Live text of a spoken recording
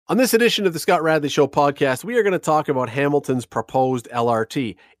On this edition of the Scott Radley Show podcast, we are going to talk about Hamilton's proposed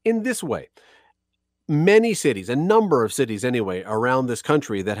LRT in this way. Many cities, a number of cities anyway, around this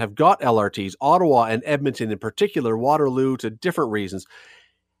country that have got LRTs, Ottawa and Edmonton in particular, Waterloo to different reasons,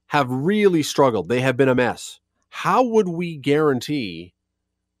 have really struggled. They have been a mess. How would we guarantee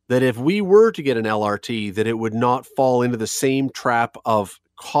that if we were to get an LRT, that it would not fall into the same trap of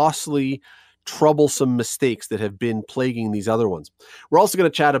costly, troublesome mistakes that have been plaguing these other ones? We're also going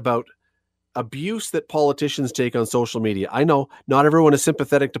to chat about abuse that politicians take on social media. I know not everyone is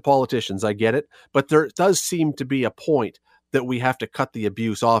sympathetic to politicians. I get it. But there does seem to be a point that we have to cut the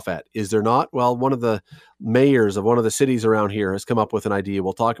abuse off at. Is there not? Well, one of the mayors of one of the cities around here has come up with an idea.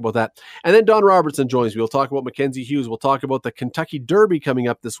 We'll talk about that. And then Don Robertson joins me. We'll talk about Mackenzie Hughes. We'll talk about the Kentucky Derby coming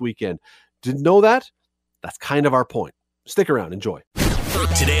up this weekend. Didn't know that? That's kind of our point. Stick around. Enjoy.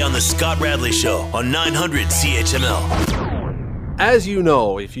 Today on the Scott Radley Show on 900 CHML. As you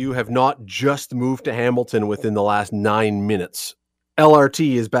know, if you have not just moved to Hamilton within the last 9 minutes,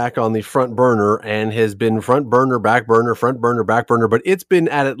 LRT is back on the front burner and has been front burner, back burner, but it's been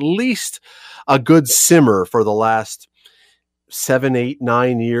at least a good simmer for the last 7, 8,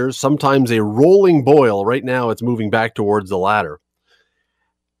 9 years, sometimes a rolling boil. Right now it's moving back towards the latter.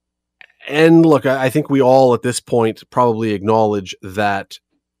 And look, I think we all at this point probably acknowledge that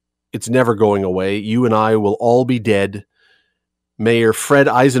it's never going away. You and I will all be dead. Mayor Fred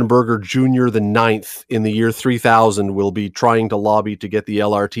Eisenberger Jr. the 9th in the year 3000 will be trying to lobby to get the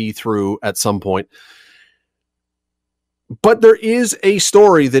LRT through at some point. But there is a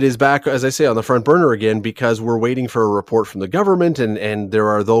story that is back, as I say, on the front burner again, because we're waiting for a report from the government, and there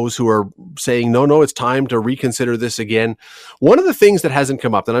are those who are saying, no, it's time to reconsider this again. One of the things that hasn't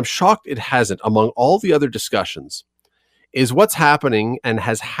come up, and I'm shocked it hasn't, among all the other discussions, is what's happening and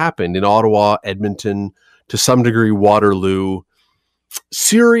has happened in Ottawa, Edmonton, to some degree Waterloo.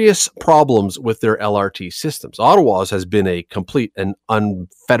 Serious problems with their LRT systems. Ottawa's has been a complete and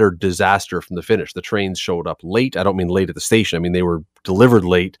unfettered disaster from the finish. The trains showed up late. I don't mean late at the station. I mean, they were delivered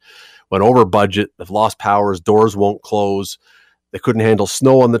late, went over budget, have lost powers, doors won't close. They couldn't handle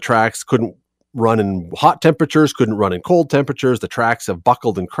snow on the tracks, couldn't run in hot temperatures, couldn't run in cold temperatures. The tracks have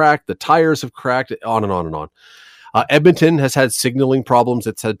buckled and cracked. The tires have cracked, on and on and on. Edmonton has had signaling problems.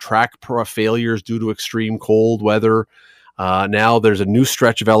 It's had track failures due to extreme cold weather. Now there's a new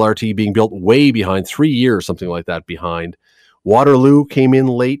stretch of LRT being built way behind, 3 years, something like that behind. Waterloo came in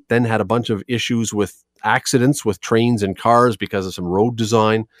late, then had a bunch of issues with accidents with trains and cars because of some road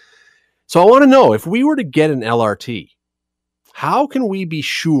design. So I want to know, if we were to get an LRT, how can we be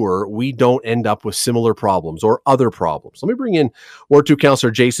sure we don't end up with similar problems or other problems? Let me bring in Ward 2 Councillor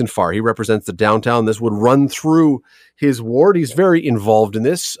Jason Farr. He represents the downtown. This would run through his ward. He's very involved in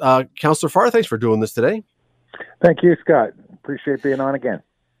this. Councillor Farr, thanks for doing this today. Thank you, Scott. Appreciate being on again.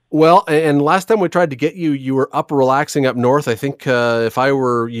 Well, and last time we tried to get you, you were up relaxing up north. I think if I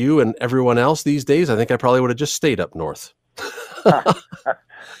were you and everyone else these days, I think I probably would have just stayed up north.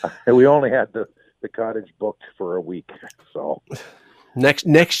 We only had the cottage booked for a week, so...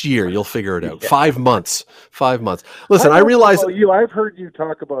 Next year, you'll figure it out. Yeah. 5 months. Listen, I realize I've heard you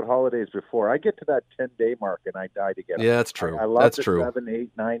talk about holidays before. I get to that 10-day mark and I die to get home. Yeah, that's true. I love the 7, 8,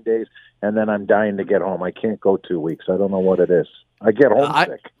 9 days, and then I'm dying to get home. I can't go 2 weeks. I don't know what it is. I get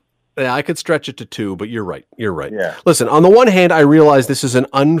homesick. I could stretch it to 2, but you're right. Yeah. Listen, on the one hand, I realize this is an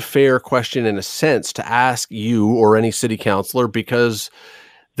unfair question in a sense to ask you or any city councillor, because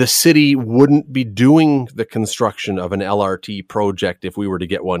the city wouldn't be doing the construction of an LRT project if we were to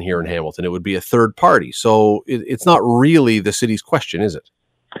get one here in Hamilton. It would be a third party. So it's not really the city's question, is it?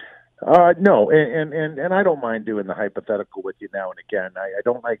 No, and I don't mind doing the hypothetical with you now and again. I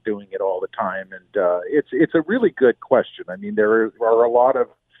don't like doing it all the time, and it's a really good question. I mean, there are a lot of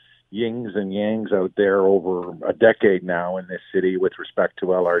yings and yangs out there over a decade now in this city with respect to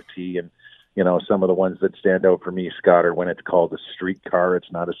LRT, and you know, some of the ones that stand out for me, Scott, are when it's called a streetcar.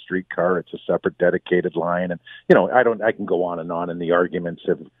 It's not a streetcar; it's a separate, dedicated line. And you know, I can go on, and the arguments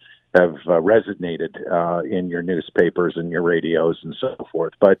have resonated in your newspapers and your radios and so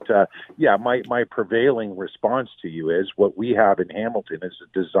forth. But yeah, my prevailing response to you is what we have in Hamilton is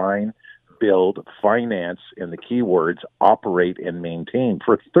a design, build, finance, and the keywords operate and maintain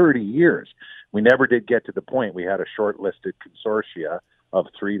for 30 years. We never did get to the point. We had a shortlisted consortia of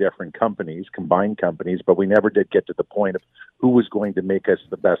 3 different companies, combined companies, but we never did get to the point of who was going to make us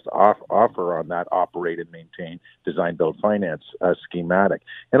the best offer on that operate and maintain, design, build, finance schematic.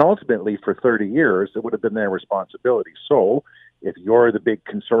 And ultimately, for 30 years, it would have been their responsibility. So if you're the big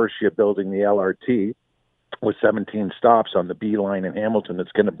consortia building the LRT, with 17 stops on the B line in Hamilton.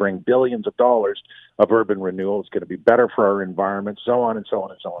 It's going to bring billions of dollars of urban renewal. It's going to be better for our environment, so on and so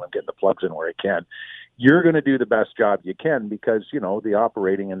on and so on. I'm getting the plugs in where I can. You're going to do the best job you can because, the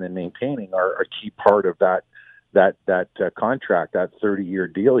operating and the maintaining are a key part of that contract, that 30-year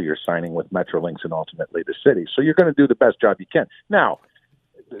deal you're signing with Metrolinx and ultimately the city. So you're going to do the best job you can. Now,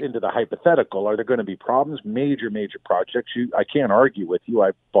 into the hypothetical, are there going to be problems? Major projects. I can't argue with you.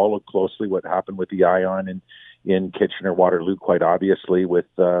 I followed closely what happened with the Ion in Kitchener-Waterloo, quite obviously, with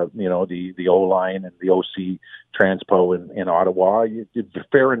the O-line and the OC Transpo in Ottawa.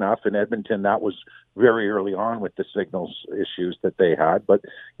 Fair enough. In Edmonton, that was very early on with the signals issues that they had. But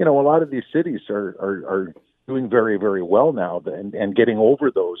a lot of these cities are doing very, very well now and getting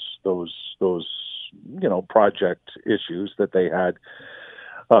over those project issues that they had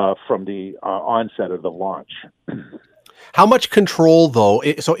from the onset of the launch. How much control, though?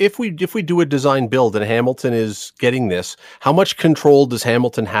 So if we do a design build and Hamilton is getting this, how much control does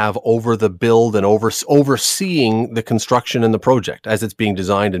Hamilton have over the build and overseeing the construction and the project as it's being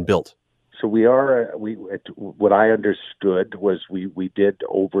designed and built? So what I understood was we did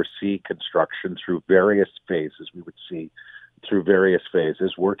oversee construction through various phases. We would see through various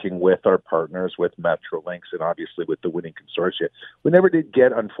phases, working with our partners, with Metrolinx, and obviously with the winning consortia. We never did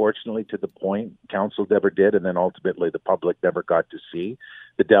get, unfortunately, to the point, council never did, and then ultimately the public never got to see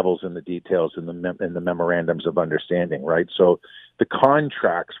the devils in the details in the memorandums of understanding, right? So the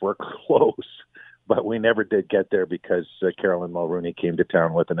contracts were close, but we never did get there because Carolyn Mulrooney came to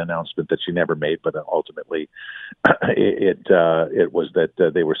town with an announcement that she never made, but ultimately it was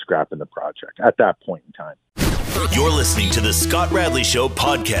that they were scrapping the project at that point in time. You're listening to the Scott Radley Show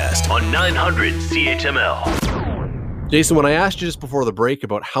podcast on 900 CHML. Jason, when I asked you just before the break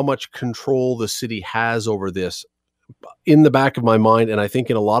about how much control the city has over this, in the back of my mind, and I think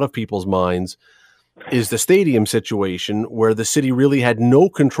in a lot of people's minds, is the stadium situation where the city really had no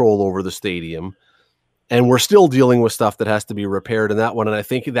control over the stadium, and we're still dealing with stuff that has to be repaired in that one. And I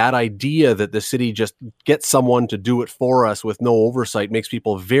think that idea that the city just gets someone to do it for us with no oversight makes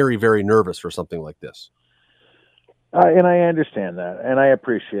people very, very nervous for something like this. And I understand that, and I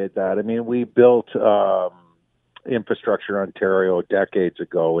appreciate that. I mean, we built Infrastructure Ontario decades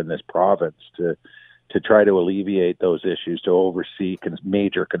ago in this province to try to alleviate those issues, to oversee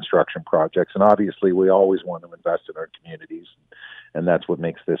major construction projects. And obviously, we always want to invest in our communities, and that's what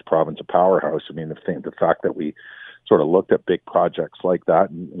makes this province a powerhouse. I mean, the fact that we sort of looked at big projects like that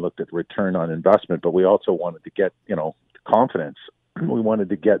and looked at return on investment, but we also wanted to get, confidence. We wanted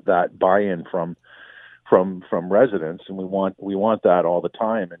to get that buy-in from residents, and we want that all the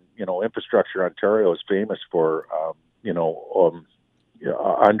time. And Infrastructure Ontario is famous for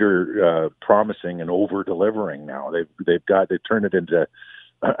under promising and over delivering. Now they've turned it into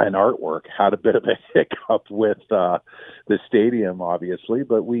an artwork. Had a bit of a hiccup with the stadium, obviously,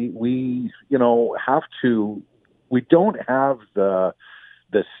 but we don't have the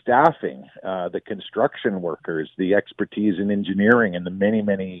staffing, the construction workers, the expertise in engineering, and the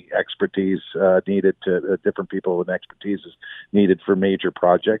many expertise needed to different people with expertise is needed for major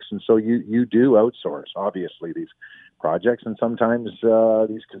projects. And so you do outsource, obviously, these projects. And sometimes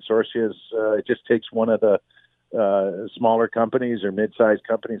these consortia, it just takes one of the smaller companies or mid-sized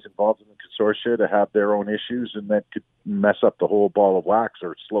companies involved in the consortia to have their own issues, and that could mess up the whole ball of wax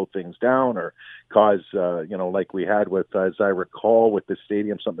or slow things down or cause, like we had with, as I recall, with the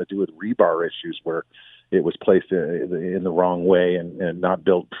stadium, something to do with rebar issues where it was placed in the wrong way and not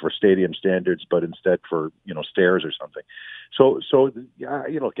built for stadium standards, but instead for, stairs or something. So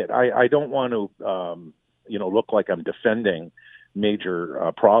look, I don't want to, look like I'm defending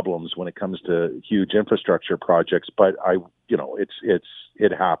major problems when it comes to huge infrastructure projects, but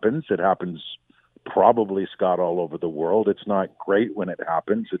it happens. It happens probably, Scott, all over the world. It's not great when it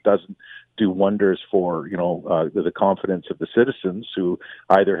happens. It doesn't do wonders for the confidence of the citizens who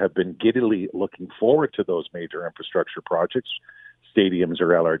either have been giddily looking forward to those major infrastructure projects, stadiums or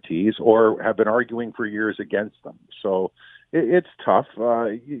LRTs, or have been arguing for years against them. So it's tough.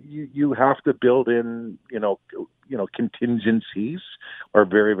 You have to build in, contingencies are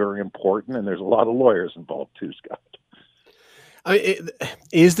very, very important, and there's a lot of lawyers involved too, Scott.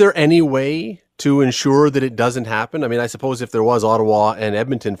 Is there any way to ensure that it doesn't happen? I mean, I suppose if there was, Ottawa and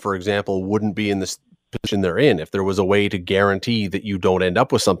Edmonton, for example, wouldn't be in this position they're in. If there was a way to guarantee that you don't end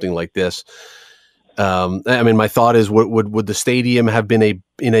up with something like this, my thought is, would the stadium have been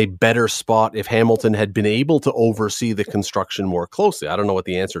in a better spot if Hamilton had been able to oversee the construction more closely? I don't know what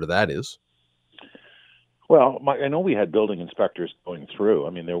the answer to that is. Well, I know we had building inspectors going through. I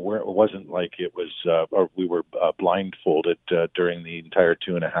mean, it wasn't like it was, or we were blindfolded during the entire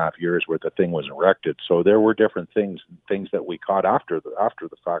 2.5 years where the thing was erected. So there were different things that we caught after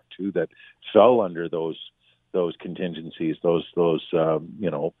the fact too that fell under those contingencies, those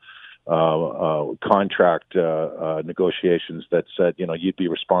contract negotiations that said, you'd be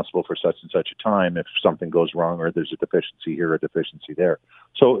responsible for such and such a time if something goes wrong or there's a deficiency here, a deficiency there.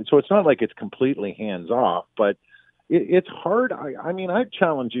 So it's not like it's completely hands off, but it's hard. I mean, I'd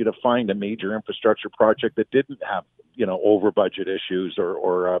challenge you to find a major infrastructure project that didn't have, over budget issues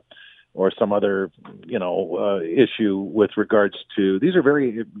or some other, issue with regards to, these are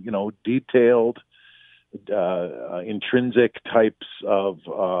very, detailed, intrinsic types of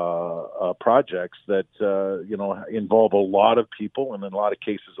projects that involve a lot of people and in a lot of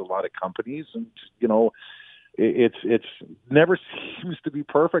cases a lot of companies, and it's never seems to be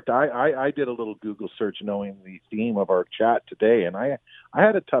perfect. I did a little Google search knowing the theme of our chat today, and I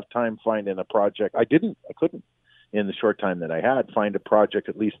had a tough time finding a project. I couldn't in the short time that I had find a project,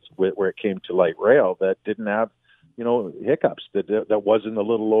 at least where it came to light rail, that didn't have hiccups, that wasn't a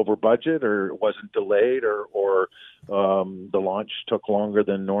little over budget or wasn't delayed or the launch took longer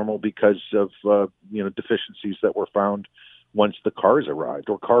than normal because of deficiencies that were found once the cars arrived,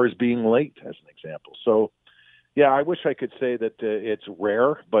 or cars being late as an example. So yeah, I wish I could say that it's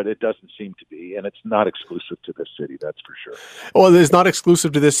rare, but it doesn't seem to be, and it's not exclusive to this city, that's for sure. Well, it's not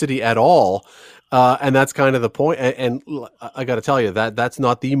exclusive to this city at all, and that's kind of the point. And I got to tell you, that's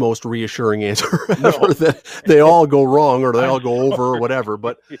not the most reassuring answer ever, that they all go wrong or they all go over or whatever.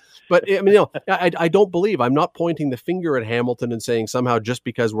 But I mean, I don't believe, I'm not pointing the finger at Hamilton and saying somehow just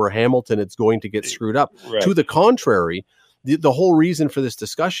because we're Hamilton, it's going to get screwed up. Right. To the contrary, the whole reason for this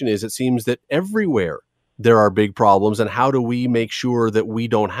discussion is it seems that everywhere there are big problems, and how do we make sure that we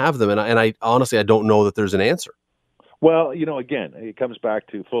don't have them? And I honestly, I don't know that there's an answer. Well, again, it comes back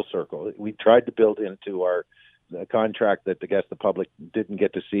to full circle. We tried to build into our contract that I guess the public didn't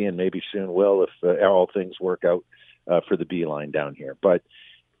get to see, and maybe soon will if all things work out for the B line down here. But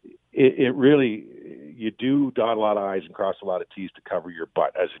it really, you do dot a lot of I's and cross a lot of T's to cover your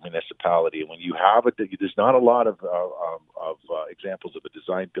butt as a municipality. And when you have it, there's not a lot of examples of a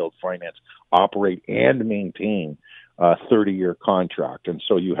design, build, finance, operate, and maintain 30-year contract. And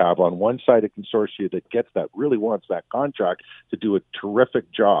so you have on one side a consortia that really wants that contract to do a terrific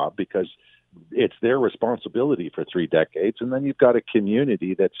job because it's their responsibility for 3 decades. And then you've got a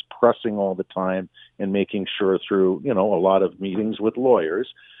community that's pressing all the time and making sure through, a lot of meetings with lawyers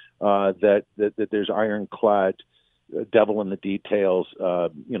that there's ironclad devil in the details,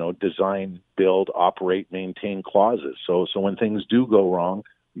 design, build, operate, maintain clauses. So when things do go wrong,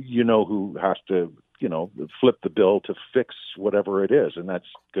 who has to, flip the bill to fix whatever it is. And that's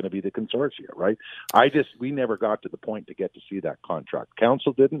going to be the consortia, right? We never got to the point to get to see that contract.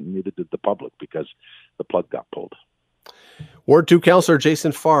 Council didn't, and neither did the public because the plug got pulled. Ward 2 Councillor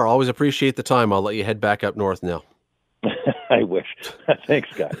Jason Farr, always appreciate the time. I'll let you head back up north now. I wish. Thanks,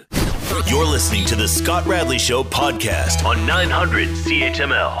 guys. You're listening to the Scott Radley Show podcast on 900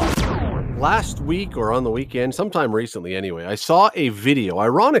 CHML. Last week or on the weekend, sometime recently anyway, I saw a video,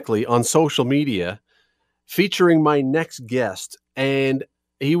 ironically, on social media featuring my next guest. And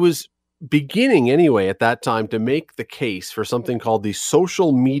he was beginning anyway at that time to make the case for something called the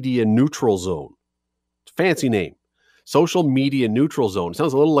social media neutral zone. Fancy name. Social media neutral zone.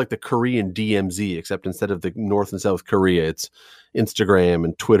 Sounds a little like the Korean DMZ, except instead of the North and South Korea, it's Instagram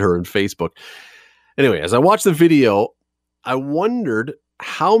and Twitter and Facebook. Anyway, as I watched the video, I wondered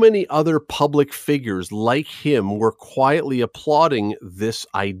how many other public figures like him were quietly applauding this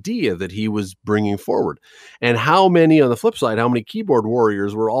idea that he was bringing forward. And how many, on the flip side, how many keyboard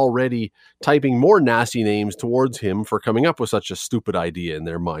warriors were already typing more nasty names towards him for coming up with such a stupid idea in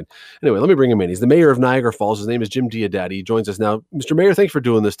their mind. Anyway, let me bring him in. He's the mayor of Niagara Falls. His name is Jim Diodati. He joins us now. Mr. Mayor, thanks for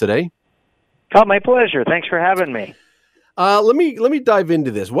doing this today. Oh, my pleasure. Thanks for having me. Let me dive into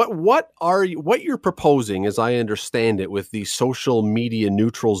this. What you're proposing, as I understand it, with the social media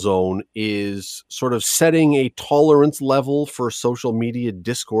neutral zone is sort of setting a tolerance level for social media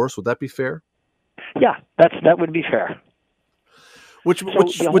discourse. Would that be fair? Yeah, that would be fair. Which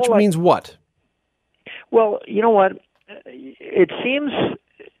means what? Well, you know what? It seems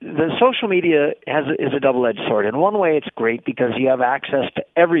the social media is a double-edged sword. In one way, it's great because you have access to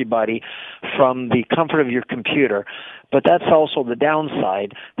everybody from the comfort of your computer. But that's also the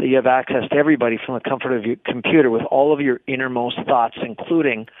downside, that you have access to everybody from the comfort of your computer with all of your innermost thoughts,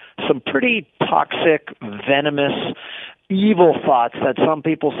 including some pretty toxic, venomous, evil thoughts that some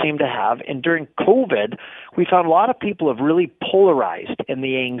people seem to have. And during COVID, we found a lot of people have really polarized, and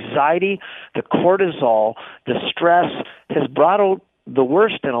the anxiety, the cortisol, the stress has brought out the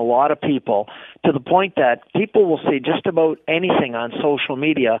worst in a lot of people, to the point that people will say just about anything on social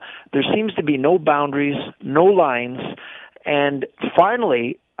media. There seems to be no boundaries, no lines, and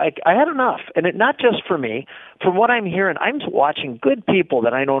finally, I had enough. And not just for me. From what I'm hearing, I'm watching good people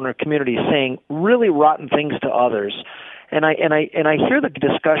that I know in our community saying really rotten things to others. And I hear the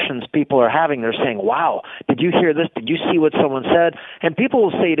discussions people are having. They're saying, wow, did you hear this? Did you see what someone said? And people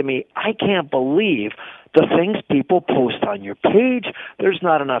will say to me, I can't believe the things people post on your page. There's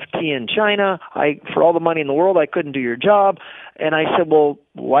not enough tea in China. For all the money in the world, I couldn't do your job. And I said, well,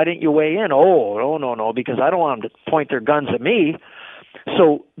 why didn't you weigh in? Oh, no, because I don't want them to point their guns at me.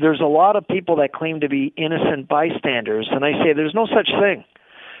 So there's a lot of people that claim to be innocent bystanders, and I say there's no such thing.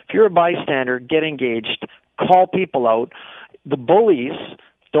 If you're a bystander, get engaged, call people out. The bullies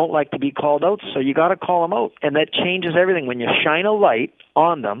don't like to be called out, so you got to call them out, and that changes everything. When you shine a light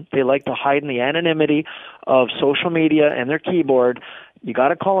on them, they like to hide in the anonymity of social media and their keyboard. You got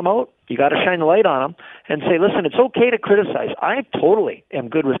to call them out. You got to shine the light on them and say, listen, it's okay to criticize. I totally am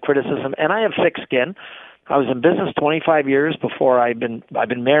good with criticism, and I have thick skin. I was in business 25 years before I've been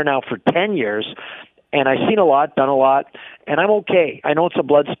mayor now for 10 years, and I've seen a lot, done a lot, and I'm okay. I know it's a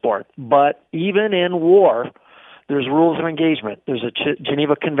blood sport, but even in war, there's rules of engagement. There's a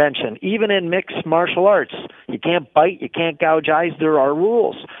Geneva Convention. Even in mixed martial arts, you can't bite, you can't gouge eyes. There are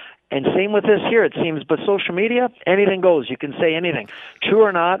rules. And same with this here, it seems. But social media, anything goes. You can say anything. True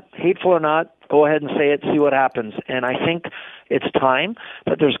or not, hateful or not, go ahead and say it, see what happens. And I think it's time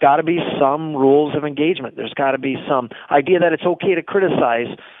that there's got to be some rules of engagement. There's got to be some idea that it's okay to criticize,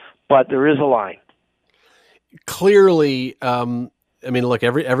 but there is a line. Clearly, look,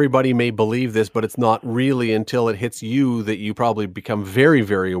 everybody may believe this, but it's not really until it hits you that you probably become very,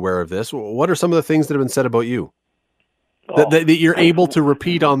 very aware of this. What are some of the things that have been said about you that you're able to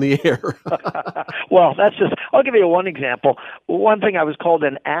repeat on the air? Well, I'll give you one example. One thing, I was called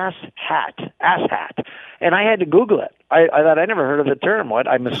an ass hat, and I had to Google it. I thought I never heard of the term. What?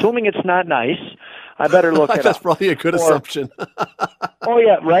 I'm assuming it's not nice. I better look it up. That's probably a good assumption. Oh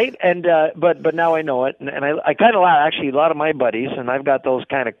yeah, right. And but now I know it, and I kind of laugh. Actually, a lot of my buddies, and I've got those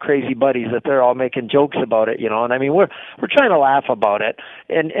kind of crazy buddies that they're all making jokes about it, And I mean, we're trying to laugh about it,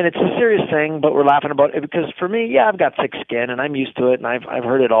 and it's a serious thing, but we're laughing about it because for me, yeah, I've got thick skin, and I'm used to it, and I've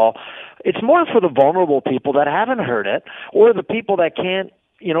heard it all. It's more for the vulnerable people that haven't heard it, or the people that can't.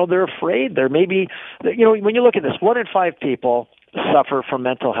 They're afraid. They're maybe, when you look at this, 1 in 5 people suffer from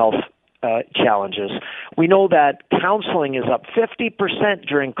mental health challenges. We know that counseling is up 50%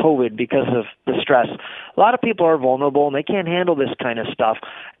 during COVID because of the stress. A lot of people are vulnerable and they can't handle this kind of stuff.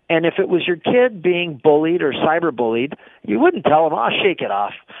 And if it was your kid being bullied or cyberbullied, you wouldn't tell them, shake it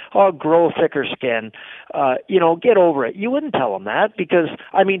off. Grow thicker skin. Get over it. You wouldn't tell them that because,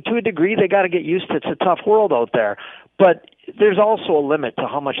 to a degree, they got to get used to it. It's a tough world out there. But there's also a limit to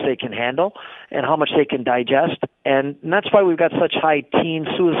how much they can handle and how much they can digest. And that's why we've got such high teen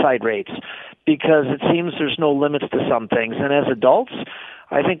suicide rates, because it seems there's no limits to some things. And as adults,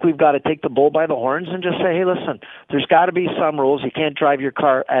 I think we've got to take the bull by the horns and just say, hey, listen, there's got to be some rules. You can't drive your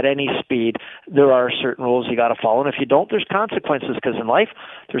car at any speed. There are certain rules you got to follow. And if you don't, there's consequences, because in life,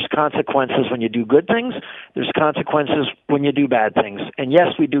 there's consequences when you do good things. There's consequences when you do bad things. And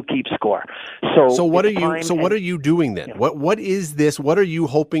yes, we do keep score. So what are you doing then? What is this? What are you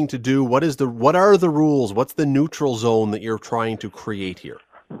hoping to do? What are the rules? What's the neutral zone that you're trying to create here?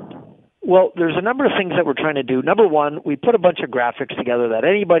 Well, there's a number of things that we're trying to do. Number one, we put a bunch of graphics together that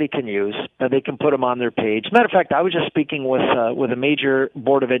anybody can use, that they can put them on their page. Matter of fact, I was just speaking with a major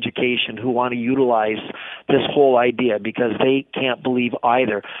board of education who want to utilize this whole idea because they can't believe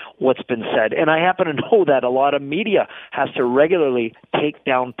either what's been said. And I happen to know that a lot of media has to regularly take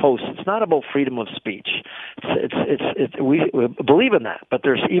down posts. It's not about freedom of speech. We believe in that, but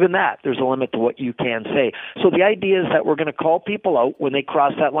there's a limit to what you can say. So the idea is that we're going to call people out when they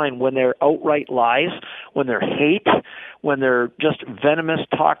cross that line, when they're outright lies, when they're hate, when they're just venomous,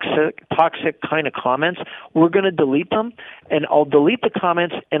 toxic kind of comments. We're going to delete them, and I'll delete the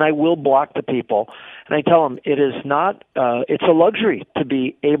comments, and I will block the people. And I tell them it is not, it's a luxury to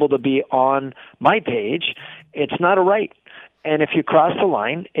be able to be on my page. It's not a right. And if you cross the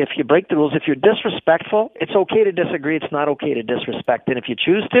line, if you break the rules, if you're disrespectful, it's okay to disagree. It's not okay to disrespect. And if you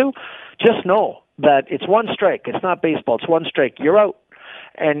choose to, just know that it's one strike. It's not baseball. It's one strike. You're out.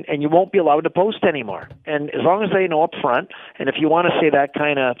 And you won't be allowed to post anymore. And as long as they know up front, and if you want to say that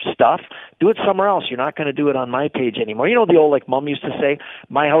kind of stuff, do it somewhere else. You're not going to do it on my page anymore. The old, like Mom used to say,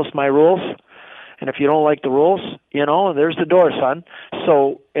 my house, my rules. And if you don't like the rules, there's the door, son.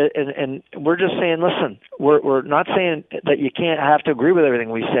 So, and we're just saying, listen, we're not saying that you can't have to agree with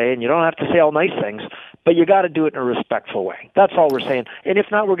everything we say, and you don't have to say all nice things, but you got to do it in a respectful way. That's all we're saying. And if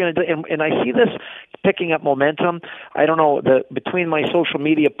not, we're going to do. And I see this picking up momentum. I don't know. Between my social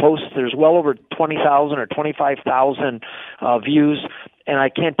media posts, there's well over 20,000 or 25,000 views. And I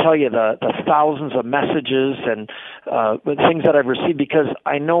can't tell you the thousands of messages and things that I've received, because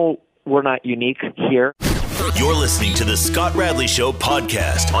I know we're not unique here. You're listening to the Scott Radley Show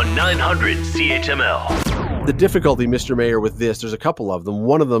podcast on 900 CHML. The difficulty, Mr. Mayor, with this, there's a couple of them.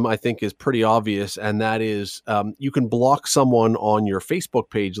 One of them I think is pretty obvious, and that is you can block someone on your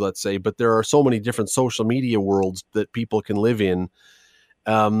Facebook page, let's say, but there are so many different social media worlds that people can live in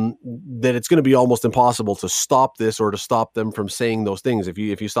that it's going to be almost impossible to stop this or to stop them from saying those things. If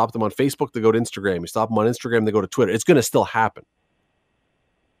you stop them on Facebook, they go to Instagram. You stop them on Instagram, they go to Twitter. It's going to still happen.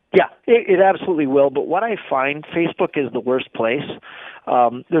 Yeah, it absolutely will. But what I find, Facebook is the worst place.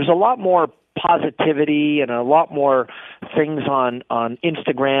 There's a lot more positivity and a lot more things on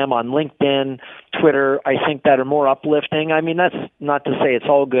Instagram, on LinkedIn, Twitter, I think, that are more uplifting. I mean, that's not to say it's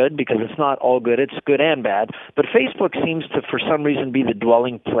all good, because it's not all good. It's good and bad. But Facebook seems to, for some reason, be the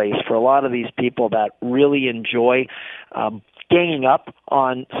dwelling place for a lot of these people that really enjoy ganging up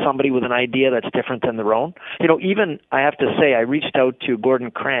on somebody with an idea that's different than their own. Even, I have to say, I reached out to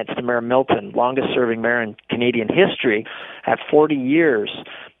Gordon Krantz, the Mayor of Milton, longest-serving mayor in Canadian history, at 40 years,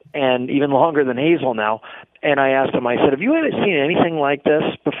 and even longer than Hazel now. And I asked him, I said, have you seen anything like this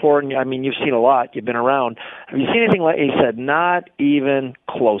before? And, I mean, you've seen a lot. You've been around. Have you seen anything like? He said, not even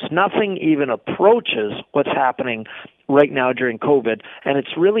close. Nothing even approaches what's happening right now during COVID. And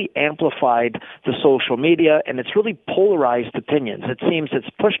it's really amplified the social media, and it's really polarized opinions. It seems it's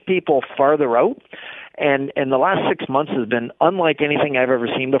pushed people farther out. And the last 6 months has been unlike anything I've ever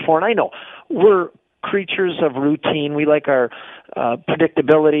seen before. And I know we're creatures of routine. We like our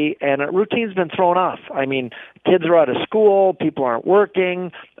predictability, and routine's been thrown off. I mean, kids are out of school, people aren't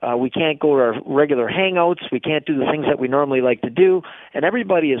working, we can't go to our regular hangouts, we can't do the things that we normally like to do, and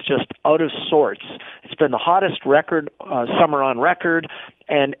everybody is just out of sorts. It's been the hottest summer on record,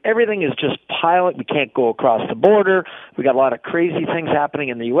 and everything is just piling. We can't go across the border. We got a lot of crazy things happening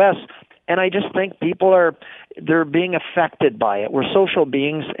in the U.S., and I just think they're being affected by it. We're social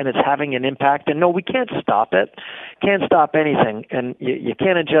beings, and it's having an impact. And no, we can't stop it. Can't stop anything. And you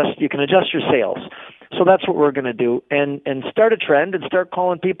can't adjust. You can adjust your sails. So that's what we're going to do, and start a trend and start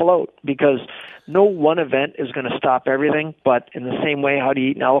calling people out, because no one event is going to stop everything. But in the same way, how do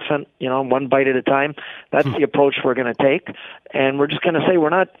you eat an elephant? One bite at a time. That's the approach we're going to take, and we're just going to say we're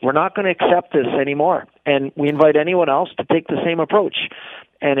not going to accept this anymore. And we invite anyone else to take the same approach.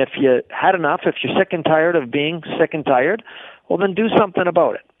 And if you had enough, if you're sick and tired of being sick and tired, well, then do something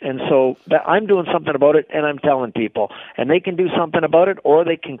about it. And so I'm doing something about it, and I'm telling people. And they can do something about it, or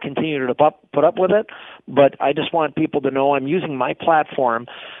they can continue to put up with it. But I just want people to know I'm using my platform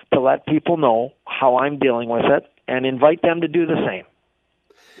to let people know how I'm dealing with it and invite them to do the same.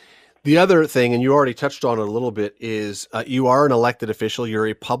 The other thing, and you already touched on it a little bit, is you are an elected official. You're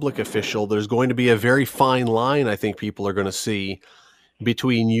a public official. There's going to be a very fine line, I think people are going to see,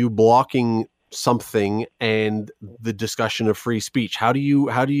 between you blocking something and the discussion of free speech. How do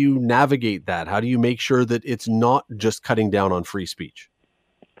you navigate that? How do you make sure that it's not just cutting down on free speech?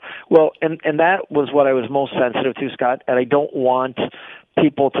 Well, and that was what I was most sensitive to, Scott, and I don't want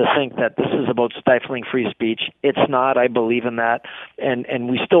people to think that this is about stifling free speech. It's not. I believe in that, and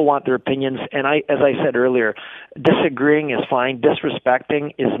we still want their opinions. And as I said earlier, disagreeing is fine.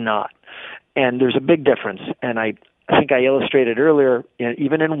 Disrespecting is not. And there's a big difference. And I think I illustrated earlier,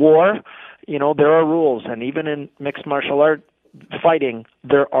 even in war, there are rules. And even in mixed martial art fighting,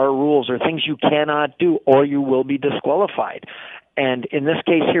 there are rules or things you cannot do, or you will be disqualified. And in this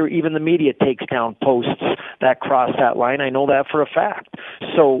case here, even the media takes down posts that cross that line. I know that for a fact.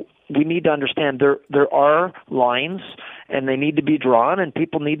 So we need to understand there are lines, and they need to be drawn, and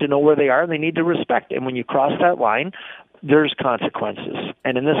people need to know where they are, and they need to respect. And when you cross that line, there's consequences.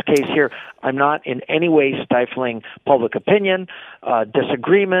 And in this case here, I'm not in any way stifling public opinion,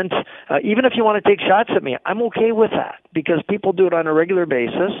 disagreement. Even if you want to take shots at me, I'm okay with that, because people do it on a regular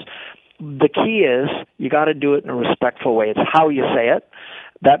basis. The key is you got to do it in a respectful way. It's how you say it.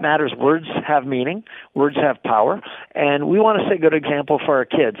 That matters. Words have meaning. Words have power. And we want to set a good example for our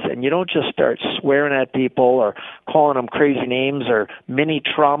kids. And you don't just start swearing at people or calling them crazy names or mini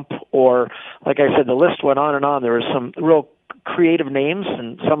Trump or, like I said, the list went on and on. There were some real creative names,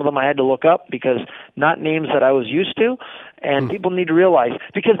 and some of them I had to look up because not names that I was used to. And people need to realize,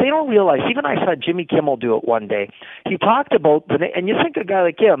 because they don't realize, even I saw Jimmy Kimmel do it one day. He talked about, and you think a guy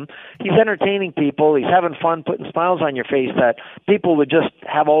like him, he's entertaining people, he's having fun, putting smiles on your face, that people would just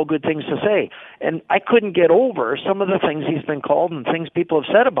have all good things to say. And I couldn't get over some of the things he's been called and things people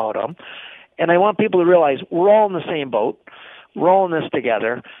have said about him. And I want people to realize we're all in the same boat. We're all in this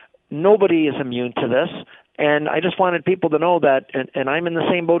together. Nobody is immune to this. And I just wanted people to know that, and I'm in the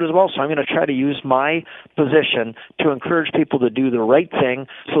same boat as well, so I'm going to try to use my position to encourage people to do the right thing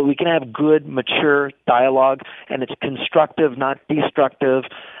so we can have good, mature dialogue, and it's constructive, not destructive,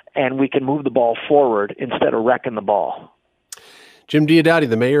 and we can move the ball forward instead of wrecking the ball. Jim Diodati,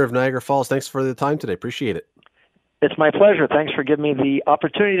 the mayor of Niagara Falls, thanks for the time today. Appreciate it. It's my pleasure. Thanks for giving me the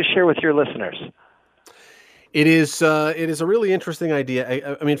opportunity to share with your listeners. It is a really interesting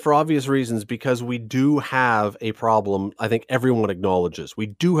idea. I mean, for obvious reasons, because we do have a problem. I think everyone acknowledges we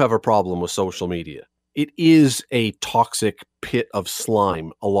do have a problem with social media. It is a toxic pit of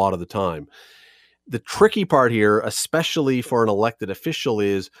slime a lot of the time. The tricky part here, especially for an elected official,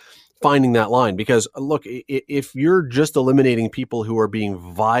 is finding that line. Because look, if you're just eliminating people who are being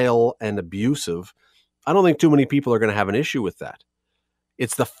vile and abusive, I don't think too many people are going to have an issue with that.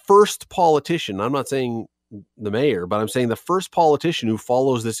 It's the first politician, I'm not saying the mayor, but I'm saying the first politician who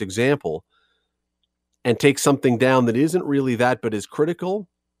follows this example and takes something down that isn't really that, but is critical.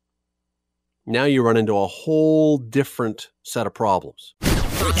 Now you run into a whole different set of problems.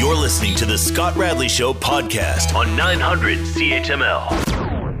 You're listening to the Scott Radley Show podcast on 900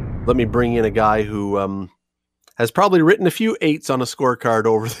 CHML. Let me bring in a guy who has probably written a few 8s on a scorecard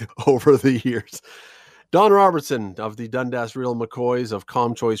over the years. Don Robertson of the Dundas Real McCoys, of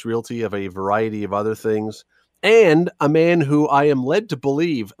ComChoice Realty, of a variety of other things, and a man who I am led to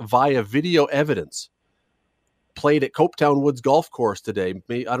believe via video evidence played at Copetown Woods Golf Course today.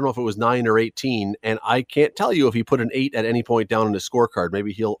 I don't know if it was 9 or 18, and I can't tell you if he put an 8 at any point down in his scorecard.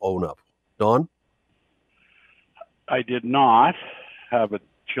 Maybe he'll own up. Don? I did not have a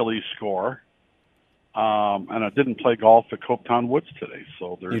chilly score, and I didn't play golf at Copetown Woods today.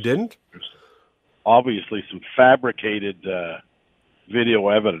 So You didn't? There's obviously some fabricated video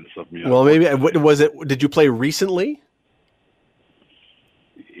evidence of me. Well, maybe was it? Did you play recently?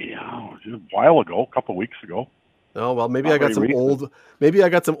 Yeah, a while ago, a couple of weeks ago. Oh well, maybe I got some old. Maybe I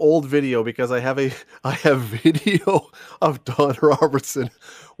got some old video because I have video of Don Robertson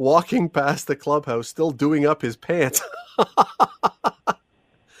walking past the clubhouse, still doing up his pants.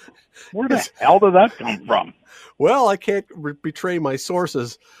 Where the hell did that come from? Well, I can't betray my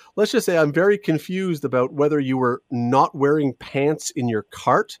sources. Let's just say I'm very confused about whether you were not wearing pants in your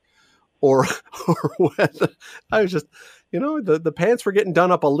cart or whether I was just, the pants were getting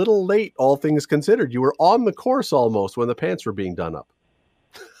done up a little late, all things considered. You were on the course almost when the pants were being done up.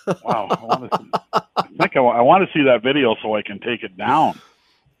 Wow. I want to see that video so I can take it down.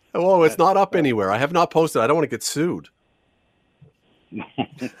 Oh, it's not up anywhere. I have not posted. I don't want to get sued.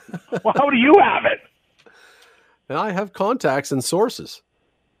 Well, how do you have it? And I have contacts and sources.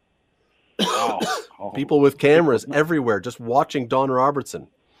 Wow. People with cameras everywhere just watching Don Robertson.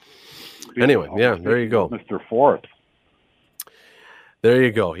 Anyway, yeah, there you go. Mr. Forth. There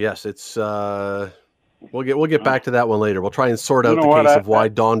you go. Yes, it's we'll get back to that one later. We'll try and sort out the case of why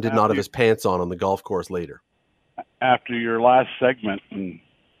Don did not have his pants on the golf course later. After your last segment and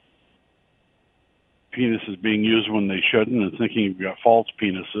penises being used when they shouldn't and thinking you've got false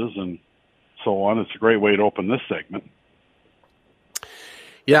penises and so on, it's a great way to open this segment.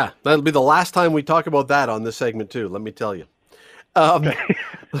 Yeah, that'll be the last time we talk about that on this segment too, let me tell you.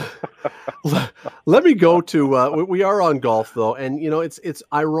 Let me go to we are on golf though, and it's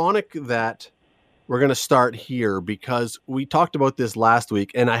ironic that we're going to start here because we talked about this last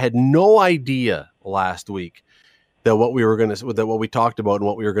week, and I had no idea last week that what we talked about and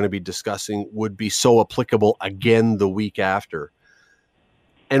what we were going to be discussing would be so applicable again the week after.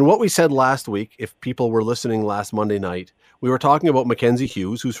 And what we said last week, if people were listening last Monday night, we were talking about Mackenzie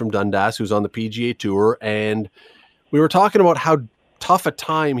Hughes, who's from Dundas, who's on the PGA Tour, and we were talking about how tough a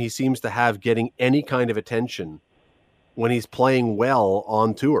time he seems to have getting any kind of attention when he's playing well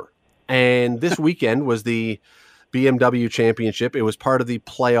on tour. And this weekend was the BMW Championship. It was part of the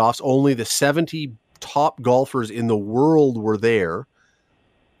playoffs. Only the 70 top golfers in the world were there.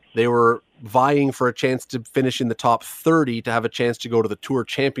 They were vying for a chance to finish in the top 30 to have a chance to go to the Tour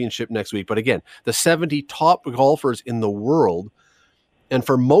Championship next week. But again, the 70 top golfers in the world. And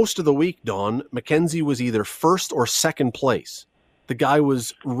for most of the week, Don, Mackenzie was either first or second place. The guy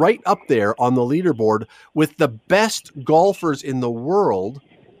was right up there on the leaderboard with the best golfers in the world.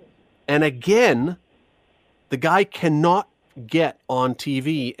 And again, the guy cannot get on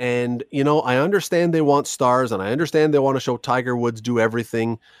TV. And, I understand they want stars, and I understand they want to show Tiger Woods do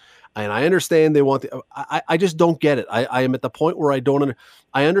everything. And I understand they want I just don't get it. I am at the point where I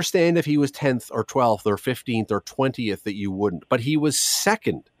understand if he was 10th or 12th or 15th or 20th that you wouldn't, but he was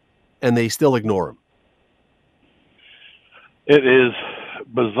second and they still ignore him. It is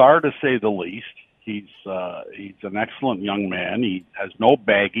bizarre to say the least. He's an excellent young man. He has no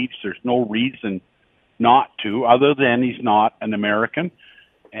baggage. There's no reason not to, other than he's not an American.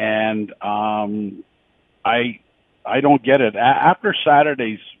 And I don't get it. After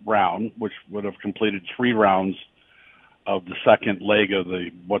Saturday's round, which would have completed 3 rounds of the second leg of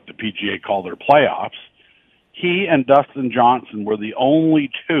what the PGA call their playoffs, he and Dustin Johnson were the only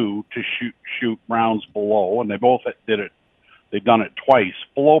two to shoot rounds below, and they both did it. They've done it twice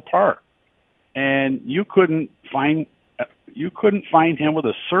below par, and you couldn't find him with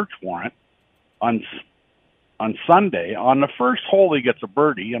a search warrant on Sunday. On the first hole, he gets a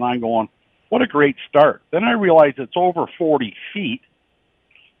birdie, and I'm going, what a great start. Then I realized it's over 40 feet,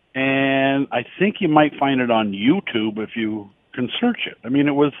 and I think you might find it on YouTube if you can search it. I mean,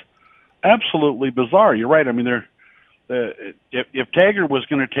 it was absolutely bizarre. You're right. I mean, if Tiger was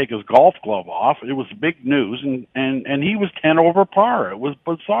going to take his golf glove off, it was big news, and he was 10 over par. It was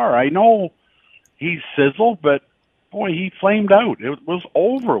bizarre. I know he's sizzled, but, boy, he flamed out. It was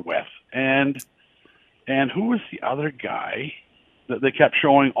over with. And who was the other guy that they kept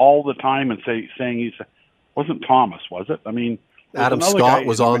showing all the time and saying wasn't Thomas, was it? I mean, Adam Scott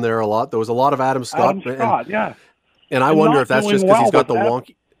was on there a lot. There was a lot of Adam Scott. Yeah. And I wonder if that's just because he's got the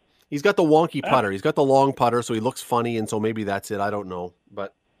wonky. He's got the wonky putter. He's got the long putter, so he looks funny, and so maybe that's it. I don't know,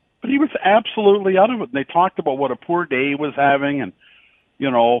 but he was absolutely out of it. And they talked about what a poor day he was having, and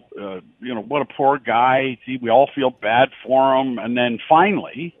what a poor guy. We all feel bad for him. And then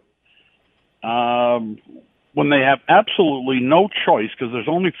finally, when they have absolutely no choice, because there's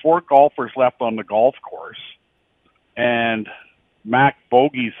only 4 golfers left on the golf course, and Mac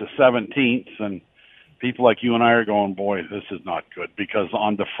bogeys the 17th, and people like you and I are going, boy, this is not good, because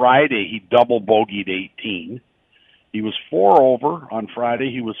on the Friday, he double bogeyed 18. He was 4 over on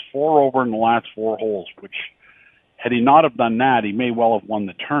Friday. He was 4 over in the last 4 holes, which, had he not have done that, he may well have won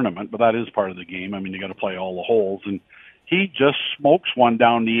the tournament, but that is part of the game. I mean, you got to play all the holes, and he just smokes one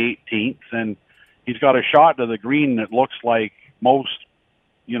down the 18th, and he's got a shot to the green that looks like most,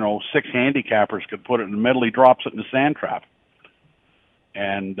 6 handicappers could put it in the middle. He drops it in the sand trap.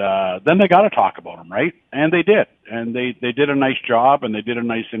 And then they got to talk about him, right? And they did. And they did a nice job, and they did a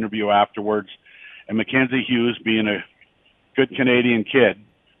nice interview afterwards. And Mackenzie Hughes, being a good Canadian kid,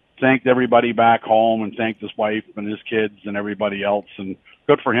 thanked everybody back home and thanked his wife and his kids and everybody else. And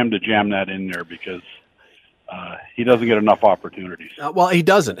good for him to jam that in there, because he doesn't get enough opportunities. Well, he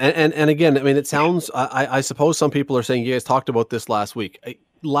doesn't. And again, I mean, it sounds, I suppose some people are saying, you guys talked about this last week.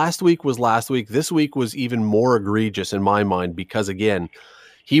 Last week was last week. This week was even more egregious in my mind, because, again,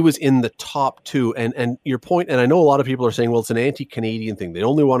 he was in the top 2. And your point, and I know a lot of people are saying, well, it's an anti-Canadian thing. They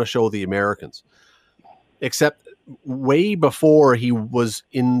only want to show the Americans. Except way before he was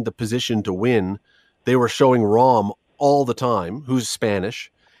in the position to win, they were showing Rahm all the time, who's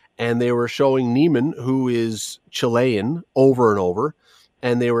Spanish, and they were showing Neiman, who is Chilean, over and over.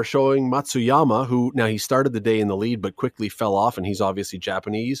 And they were showing Matsuyama, who now he started the day in the lead, but quickly fell off, and he's obviously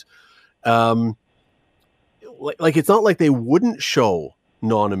Japanese. Like it's not like they wouldn't show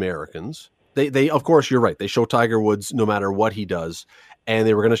non-Americans. They of course, you're right. They show Tiger Woods no matter what he does, and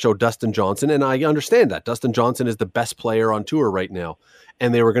they were going to show Dustin Johnson, and I understand that Dustin Johnson is the best player on tour right now,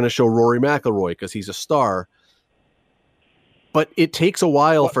 and they were going to show Rory McIlroy because he's a star. But it takes a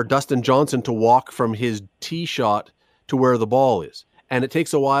while for Dustin Johnson to walk from his tee shot to where the ball is. And it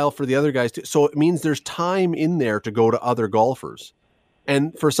takes a while for the other guys to, so it means there's time in there to go to other golfers.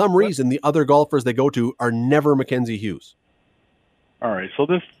 And for some reason, the other golfers they go to are never Mackenzie Hughes. All right. So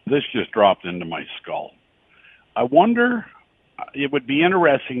this just dropped into my skull. I wonder, it would be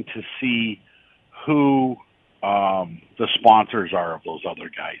interesting to see who the sponsors are of those other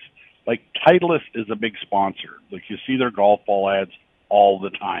guys. Like Titleist is a big sponsor. Like you see their golf ball ads all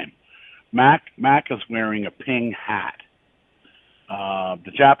the time. Mac is wearing a Ping hat.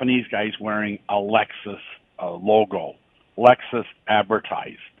 The Japanese guy's wearing a Lexus logo. Lexus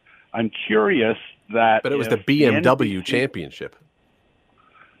advertised. I'm curious that. But it was the BMW championship.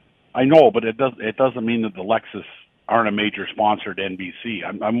 I know, but it doesn't mean that the Lexus aren't a major sponsor to NBC.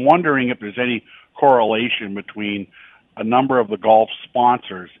 I'm wondering if there's any correlation between a number of the golf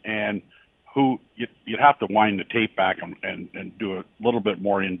sponsors and who you'd have to wind the tape back and do a little bit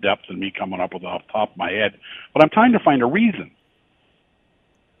more in depth than me coming up with it off the top of my head. But I'm trying to find a reason.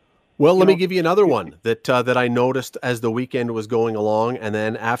 Well, let me give you another one that I noticed as the weekend was going along, and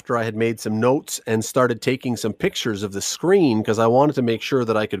then after I had made some notes and started taking some pictures of the screen because I wanted to make sure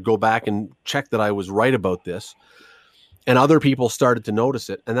that I could go back and check that I was right about this, and other people started to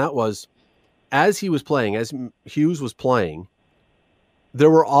notice it, and that was as he was playing, as Hughes was playing, there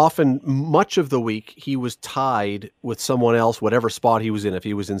were often much of the week he was tied with someone else, whatever spot he was in. If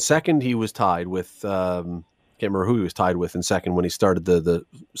he was in second, he was tied with, can't remember who he was tied with in second when he started the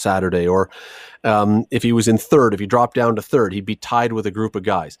Saturday. Or if he was in third, if he dropped down to third, he'd be tied with a group of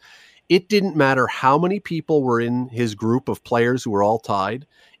guys. It didn't matter how many people were in his group of players who were all tied.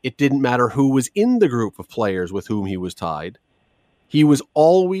 It didn't matter who was in the group of players with whom he was tied. He was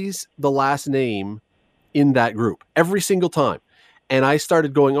always the last name in that group every single time. And I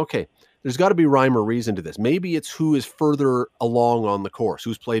started going, okay, there's got to be rhyme or reason to this. Maybe it's who is further along on the course,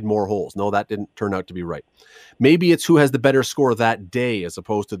 who's played more holes. No, that didn't turn out to be right. Maybe it's who has the better score that day as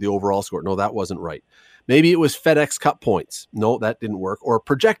opposed to the overall score. No, that wasn't right. Maybe it was FedEx Cup points. No, that didn't work. Or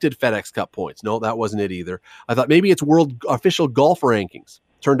projected FedEx Cup points. No, that wasn't it either. I thought maybe it's world official golf rankings.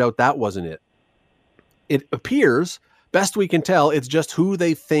 Turned out that wasn't it. It appears, best we can tell, it's just who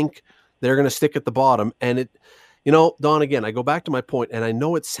they think they're going to stick at the bottom. And it, you know, Don, again, I go back to my point, and I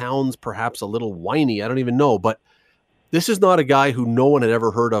know it sounds perhaps a little whiny. I don't even know, but this is not a guy who no one had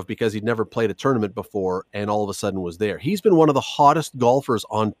ever heard of because he'd never played a tournament before and all of a sudden was there. He's been one of the hottest golfers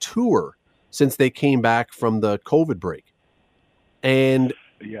on tour since they came back from the COVID break. And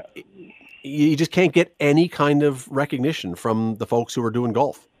you just can't get any kind of recognition from the folks who are doing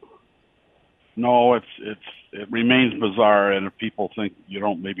golf. No, it remains bizarre, and if people think you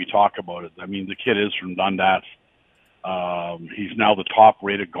don't maybe talk about it, I mean, the kid is from Dundas. He's now the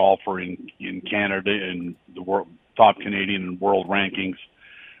top-rated golfer in Canada and the world, top Canadian and world rankings.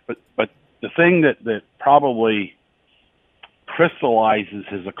 But the thing that probably crystallizes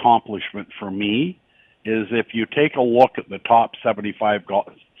his accomplishment for me is if you take a look at the top 70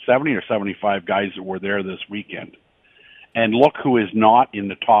 or 75 guys that were there this weekend, and look who is not in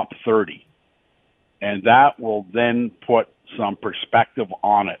the top 30. And that will then put some perspective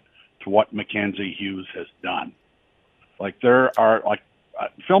on it to what Mackenzie Hughes has done. Like there are, like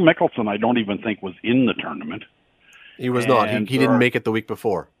Phil Mickelson, I don't even think was in the tournament. He was not. He didn't make it the week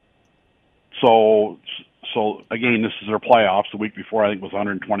before. So again, this is their playoffs. The week before, I think, was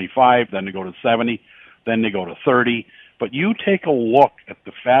 125. Then they go to 70. Then they go to 30. But you take a look at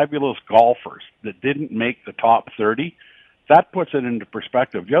the fabulous golfers that didn't make the top 30. That puts it into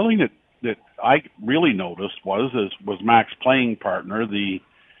perspective. The other thing that I really noticed was Mac's playing partner.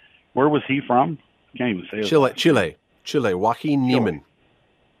 Where was he from? I can't even say it. Chile. Joaquin Niemann.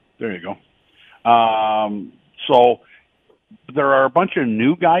 There you go. So there are a bunch of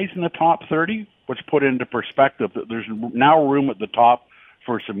new guys in the top 30, which put into perspective that there's now room at the top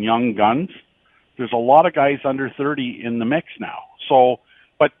for some young guns. There's a lot of guys under 30 in the mix now. So,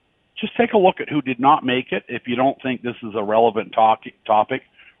 but just take a look at who did not make it. If you don't think this is a relevant topic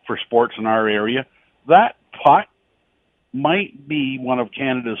for sports in our area, that putt might be one of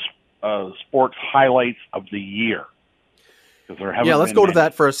Canada's sports highlights of the year. Yeah, let's go to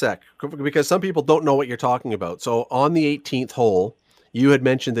that for a sec, because some people don't know what you're talking about. So on the 18th hole, you had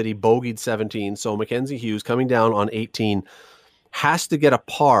mentioned that he bogeyed 17. So Mackenzie Hughes coming down on 18 has to get a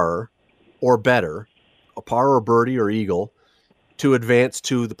par or better, a par or birdie or eagle, to advance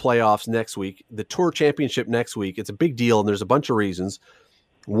to the playoffs next week. The Tour Championship next week, it's a big deal, and there's a bunch of reasons.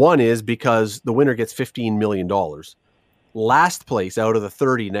 One is because the winner gets $15 million. Last place out of the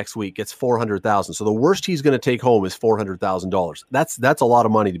 30 next week gets $400,000. So the worst he's going to take home is $400,000. That's a lot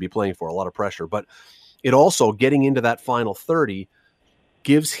of money to be playing for, a lot of pressure. But it also, getting into that final 30,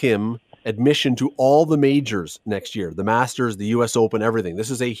 gives him admission to all the majors next year, the Masters, the U.S. Open, everything.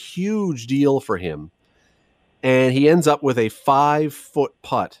 This is a huge deal for him. And he ends up with a 5-foot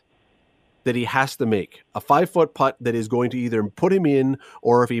putt that he has to make, a 5-foot putt that is going to either put him in,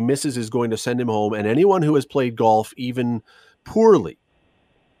 or if he misses is going to send him home. And anyone who has played golf even poorly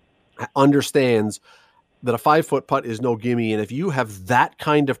understands that a 5-foot putt is no gimme. And if you have that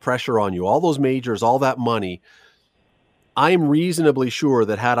kind of pressure on you, all those majors, all that money, I'm reasonably sure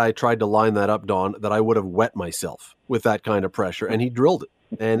that had I tried to line that up, Don, that I would have wet myself with that kind of pressure. And he drilled it.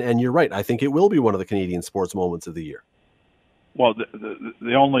 And you're right. I think it will be one of the Canadian sports moments of the year. Well,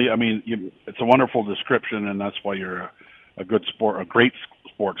 the only, I mean, it's a wonderful description, and that's why you're a great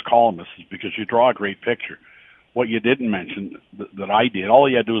sports columnist, is because you draw a great picture. What you didn't mention that I did, all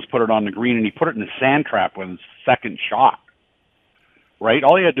he had to do was put it on the green, and he put it in the sand trap with his second shot. Right?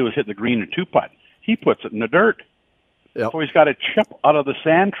 All he had to do was hit the green and 2-putt. He puts it in the dirt. Yep. So he's got a chip out of the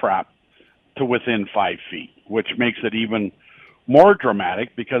sand trap to within 5 feet, which makes it even more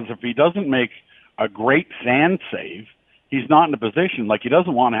dramatic because if he doesn't make a great sand save, he's not in a position, like he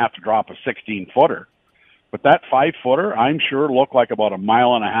doesn't want to have to drop a 16-footer. But that 5-footer, I'm sure, looked like about a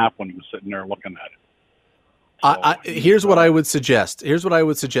mile and a half when he was sitting there looking at it. So, here's what I would suggest. Here's what I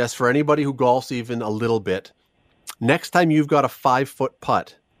would suggest for anybody who golfs even a little bit. Next time you've got a 5-foot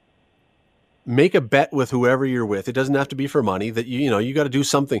putt, make a bet with whoever you're with. It doesn't have to be for money. That you got to do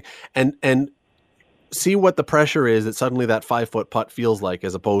something and see what the pressure is that suddenly that 5-foot putt feels like,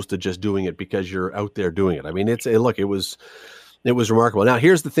 as opposed to just doing it because you're out there doing it. I mean, it was remarkable. Now,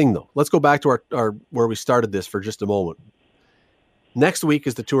 here's the thing, though. Let's go back to our where we started this for just a moment. Next week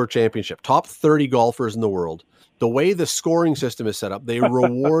is the Tour Championship. Top 30 golfers in the world. The way the scoring system is set up, they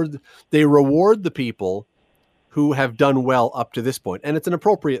reward the people who have done well up to this point, and it's an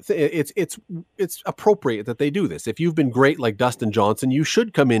appropriate thing. It's appropriate that they do this. If you've been great like Dustin Johnson, you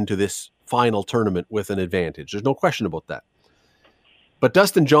should come into this final tournament with an advantage. There's no question about that. But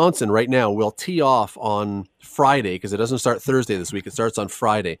Dustin Johnson right now will tee off on Friday, because it doesn't start Thursday this week. It starts on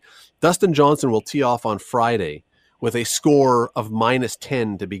Friday. Dustin Johnson will tee off on Friday with a score of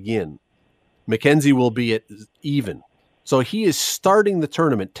 -10 to begin. Mackenzie will be at even. So he is starting the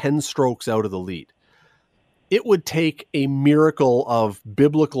tournament 10 strokes out of the lead. It would take a miracle of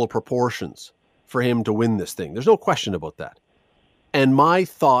biblical proportions for him to win this thing. There's no question about that. And my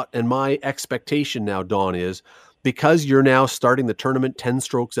thought and my expectation now, Don, is because you're now starting the tournament 10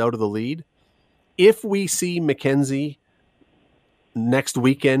 strokes out of the lead, if we see Mackenzie next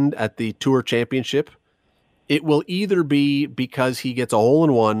weekend at the Tour Championship, it will either be because he gets a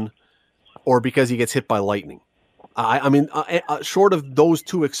hole-in-one or because he gets hit by lightning. I mean, short of those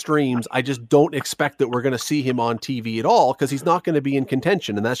two extremes, I just don't expect that we're going to see him on TV at all, because he's not going to be in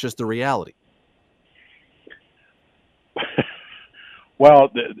contention, and that's just the reality.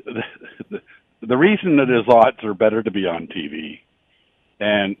 Well, the reason that his odds are better to be on TV,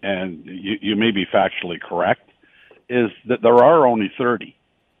 and you may be factually correct, is that there are only 30.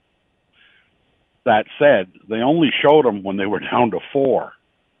 That said, they only showed them when they were down to 4.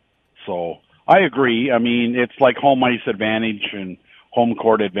 So I agree. I mean, it's like home ice advantage and home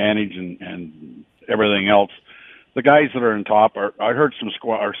court advantage and everything else. The guys that are in top I heard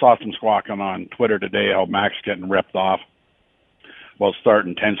saw some squawking on Twitter today how Mac's getting ripped off while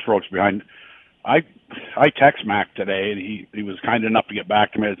starting 10 strokes behind. I text Mac today, and he was kind enough to get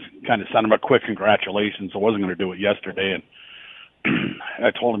back to me. I kind of sent him a quick congratulations. I wasn't going to do it yesterday, and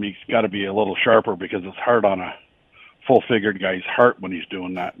I told him he's got to be a little sharper because it's hard on a full-figured guy's heart when he's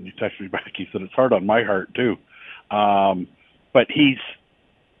doing that. And he texted me back. He said, it's hard on my heart, too. But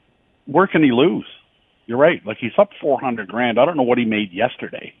where can he lose? You're right. Like, he's up $400,000. I don't know what he made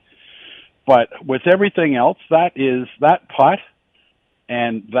yesterday. But with everything else, that putt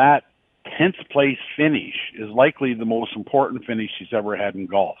and that 10th place finish is likely the most important finish he's ever had in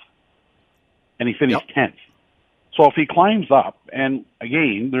golf. And he finished 10th. So if he climbs up, and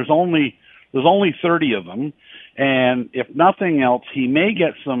again, there's only 30 of them, and if nothing else, he may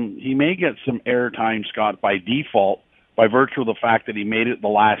get some airtime, Scott, by default, by virtue of the fact that he made it the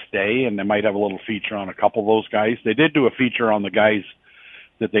last day, and they might have a little feature on a couple of those guys. They did do a feature on the guys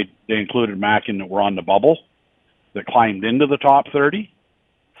that they included Mac in that were on the bubble that climbed into the top 30.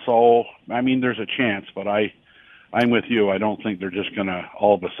 So, I mean, there's a chance, but I'm with you. I don't think they're just going to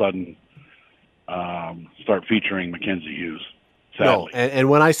all of a sudden start featuring Mackenzie Hughes. Sadly. No, and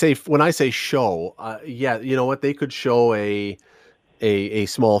when I say show, yeah, you know what? They could show a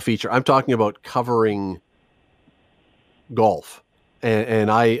small feature. I'm talking about covering golf, and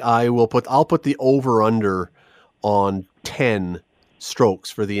I'll put the over under on 10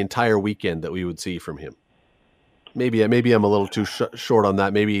 strokes for the entire weekend that we would see from him. Maybe I'm a little too short on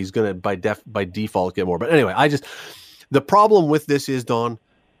that. Maybe he's going to by default get more. But anyway, the problem with this is, Don,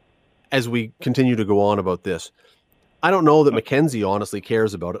 as we continue to go on about this, I don't know that Mackenzie honestly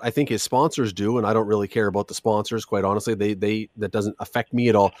cares about it. I think his sponsors do, and I don't really care about the sponsors, quite honestly. That doesn't affect me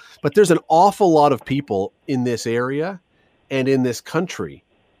at all. But there's an awful lot of people in this area and in this country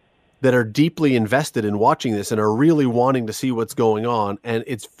that are deeply invested in watching this and are really wanting to see what's going on. And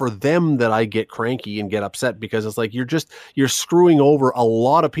it's for them that I get cranky and get upset, because it's like you're screwing over a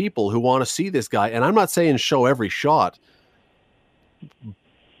lot of people who want to see this guy. And I'm not saying show every shot,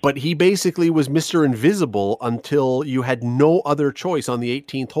 but he basically was Mr. Invisible until you had no other choice on the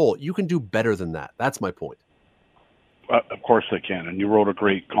 18th hole. You can do better than that. That's my point. Of course they can. And you wrote a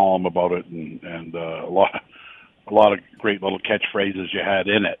great column about it, and a lot of great little catchphrases you had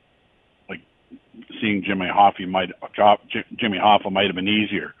in it. Like seeing Jimmy Hoffa might have been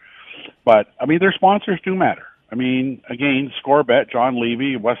easier. But, I mean, their sponsors do matter. I mean, again, Score Bet, John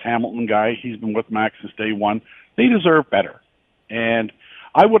Levy, Wes Hamilton guy, he's been with Max since day one. They deserve better. And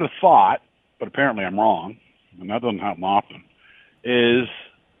I would have thought, but apparently I'm wrong, and that doesn't happen often, is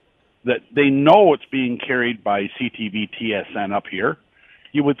that they know it's being carried by CTV TSN up here.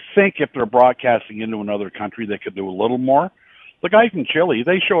 You would think if they're broadcasting into another country, they could do a little more. The guy from Chile,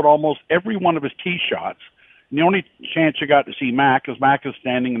 they showed almost every one of his tee shots. And the only chance you got to see Mac is Mac is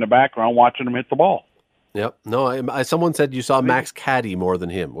standing in the background watching him hit the ball. Yep. No, someone said you saw Max caddy more than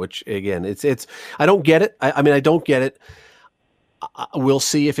him, which again, it's. I don't get it. I mean, I don't get it. We'll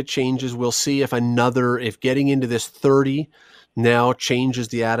see if it changes. We'll see if getting into this 30 now changes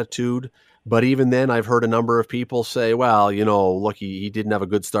the attitude. But even then, I've heard a number of people say, well, look, he didn't have a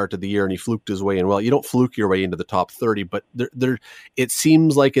good start to the year and he fluked his way in. Well, you don't fluke your way into the top 30, but it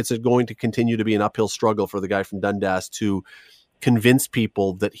seems like it's going to continue to be an uphill struggle for the guy from Dundas to convince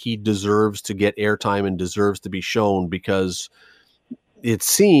people that he deserves to get airtime and deserves to be shown, because it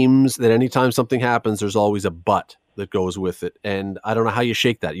seems that anytime something happens, there's always a but that goes with it. And I don't know how you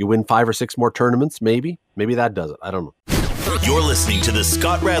shake that. You win 5 or 6 more tournaments, maybe that does it. I don't know. You're listening to the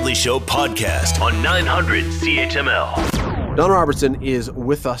Scott Radley Show podcast on 900 CHML. Don Robertson is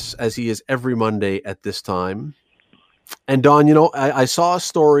with us, as he is every Monday at this time. And Don, I saw a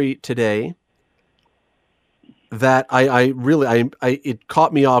story today that it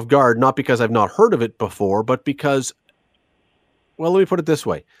caught me off guard, not because I've not heard of it before, but because, well, let me put it this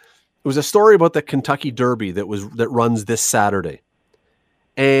way. It was a story about the Kentucky Derby that runs this Saturday.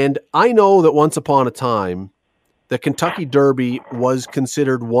 And I know that once upon a time, the Kentucky Derby was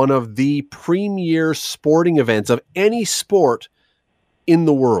considered one of the premier sporting events of any sport in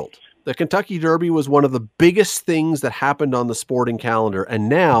the world. The Kentucky Derby was one of the biggest things that happened on the sporting calendar. And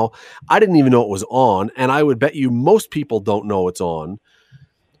now I didn't even know it was on. And I would bet you most people don't know it's on.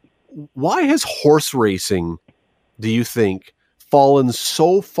 Why has horse racing, do you think, fallen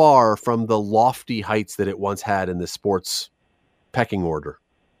so far from the lofty heights that it once had in the sports pecking order?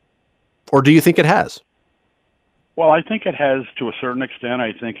 Or do you think it has? Well, I think it has to a certain extent.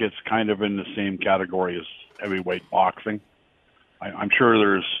 I think it's kind of in the same category as heavyweight boxing. I'm sure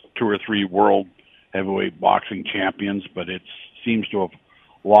there's 2 or 3 world heavyweight boxing champions, but it seems to have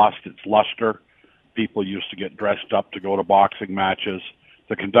lost its luster. People used to get dressed up to go to boxing matches.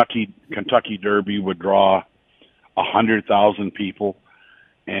 The Kentucky Derby would draw 100,000 people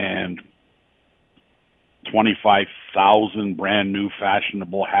and 25,000 brand new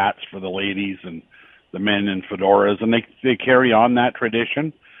fashionable hats for the ladies and the men in fedoras, and they carry on that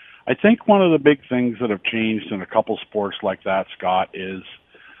tradition. I think one of the big things that have changed in a couple sports like that, Scott, is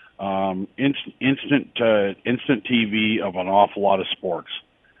instant TV of an awful lot of sports.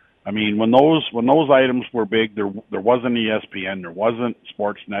 I mean, when those items were big, there wasn't ESPN, there wasn't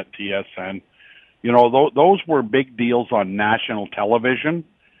Sportsnet, TSN. Those were big deals on national television,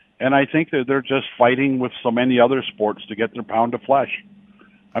 and I think that they're just fighting with so many other sports to get their pound of flesh.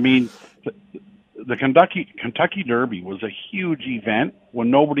 I mean, the Kentucky Derby was a huge event when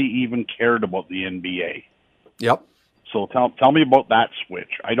nobody even cared about the NBA. Yep. So tell me about that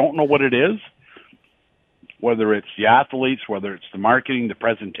switch. I don't know what it is, whether it's the athletes, whether it's the marketing, the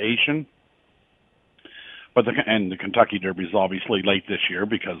presentation. But the Kentucky Derby is obviously late this year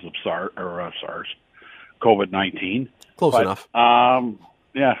because of COVID-19. Close enough.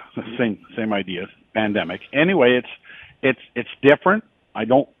 Yeah, same idea. Pandemic. Anyway, it's different. I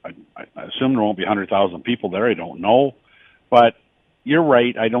assume there won't be 100,000 people there. I don't know. But you're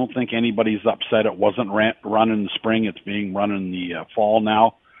right. I don't think anybody's upset it wasn't run in the spring. It's being run in the fall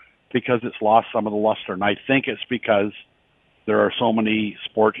now because it's lost some of the luster. And I think it's because there are so many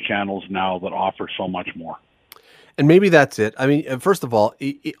sports channels now that offer so much more. And maybe that's it. I mean, first of all,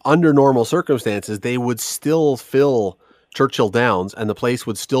 under normal circumstances, they would still fill Churchill Downs and the place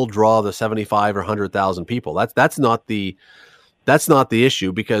would still draw the 75 or 100,000 people. That's not the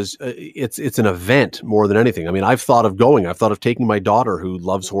issue, because it's an event more than anything. I mean, I've thought of going. I've thought of taking my daughter who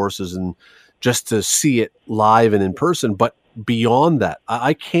loves horses and just to see it live and in person. But beyond that,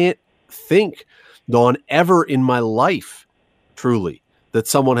 I can't think, Dawn, ever in my life, truly, that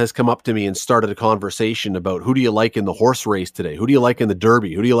someone has come up to me and started a conversation about who do you like in the horse race today? Who do you like in the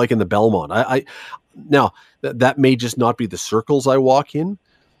Derby? Who do you like in the Belmont? Now, that may just not be the circles I walk in,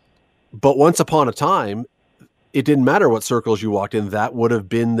 but once upon a time, it didn't matter what circles you walked in. That would have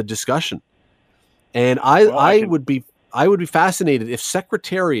been the discussion. And I would be fascinated if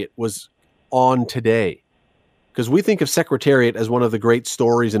Secretariat was on today, because we think of Secretariat as one of the great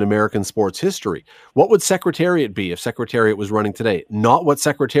stories in American sports history. What would Secretariat be if Secretariat was running today? Not what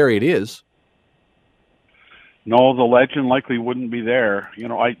Secretariat is. No, the legend likely wouldn't be there.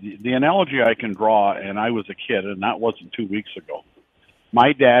 The analogy I can draw, and I was a kid, and that wasn't 2 weeks ago.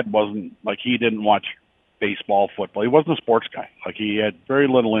 My dad wasn't, he didn't watch baseball, football. He wasn't a sports guy. Like, he had very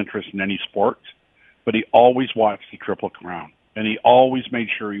little interest in any sports, but he always watched the Triple Crown, and he always made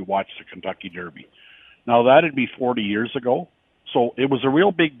sure he watched the Kentucky Derby. Now, that'd be 40 years ago, so it was a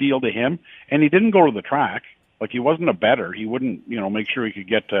real big deal to him, and he didn't go to the track. Like, he wasn't a bettor. He wouldn't, make sure he could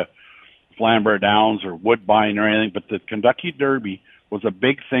get to Flamborough Downs or Woodbine or anything, but the Kentucky Derby was a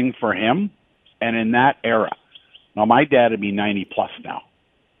big thing for him, and in that era. Now, my dad would be 90 plus now,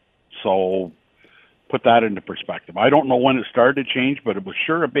 so put that into perspective. I don't know when it started to change, but it was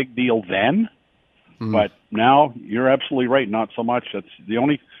sure a big deal then. But now you're absolutely right. Not so much. That's the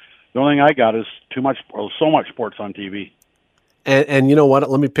only thing I got is so much sports on TV. And you know what?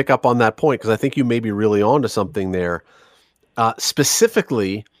 Let me pick up on that point, because I think you may be really onto something there.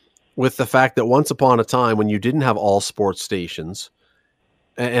 Specifically with the fact that once upon a time when you didn't have all sports stations,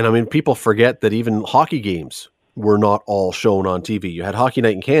 and I mean, people forget that even hockey games were not all shown on TV. You had Hockey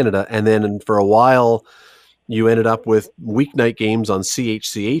Night in Canada, and then for a while you ended up with weeknight games on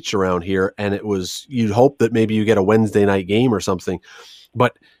CHCH around here, and you'd hope that maybe you get a Wednesday night game or something.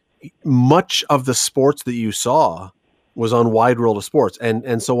 But much of the sports that you saw was on Wide World of Sports.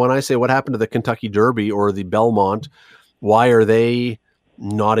 And so when I say what happened to the Kentucky Derby or the Belmont, why are they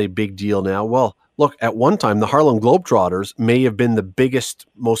not a big deal now? Well, look, at one time, the Harlem Globetrotters may have been the biggest,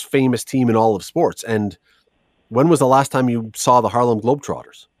 most famous team in all of sports. And when was the last time you saw the Harlem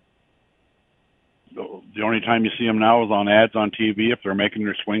Globetrotters? The only time you see them now is on ads on TV if they're making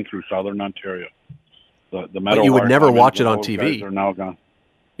their swing through Southern Ontario. The But you would never watch it on TV. They're now gone.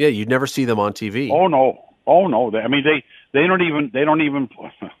 Yeah, you'd never see them on TV. Oh no! They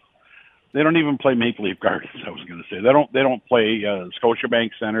don't even play Maple Leaf Gardens. I was going to say they don't play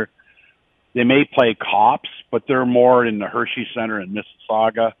Scotiabank Center. They may play Cops, but they're more in the Hershey Center in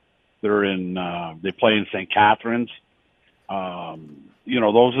Mississauga. They play in St. Catharines.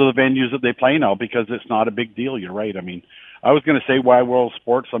 Those are the venues that they play now because it's not a big deal. You're right. I mean, I was going to say Wide World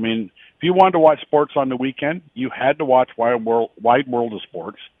Sports. I mean, if you wanted to watch sports on the weekend, you had to watch Wide World of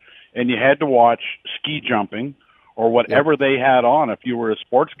Sports, and you had to watch ski jumping or whatever they had on if you were a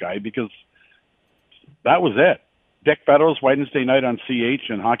sports guy, because that was it. Dick Meadows, Wednesday night on CH,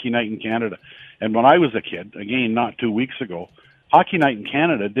 and Hockey Night in Canada. And when I was a kid, again, not 2 weeks ago, Hockey Night in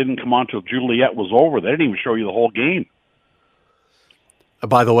Canada didn't come on till Juliet was over. They didn't even show you the whole game.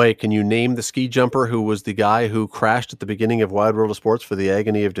 By the way, can you name the ski jumper who was the guy who crashed at the beginning of Wide World of Sports for the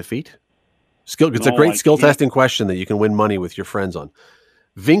agony of defeat? It's a great skill testing question that you can win money with your friends on.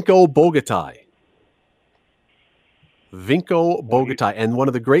 Vinko Bogataj. And one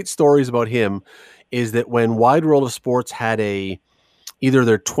of the great stories about him is that when Wide World of Sports had either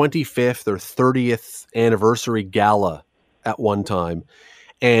their 25th or 30th anniversary gala at one time,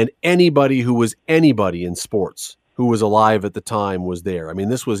 and anybody who was anybody in sports who was alive at the time was there. I mean,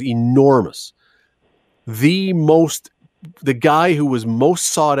 this was enormous. The guy who was most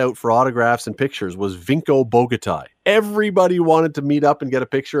sought out for autographs and pictures was Vinko Bogataj. Everybody wanted to meet up and get a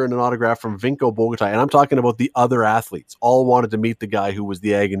picture and an autograph from Vinko Bogataj. And I'm talking about the other athletes. All wanted to meet the guy who was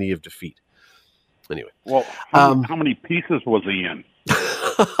the agony of defeat. Anyway. Well, how many pieces was he in?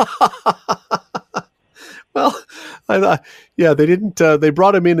 Well, I thought, they didn't. They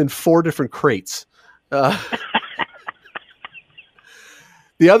brought him in 4 different crates.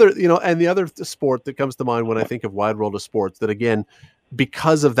 The other sport that comes to mind when I think of Wide World of Sports, that again,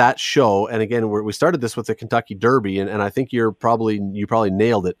 because of that show, and again, we started this with the Kentucky Derby, and I think you probably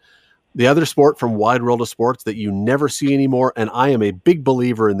nailed it. The other sport from Wide World of Sports that you never see anymore, and I am a big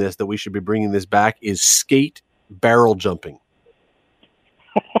believer in this, that we should be bringing this back, is skate barrel jumping.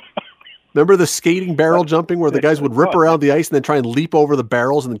 Remember the skating barrel jumping where the guys would rip around the ice and then try and leap over the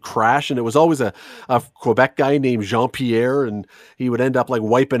barrels and then crash? And it was always a Quebec guy named Jean-Pierre, and he would end up like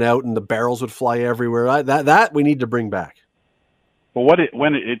wiping out and the barrels would fly everywhere. That we need to bring back. But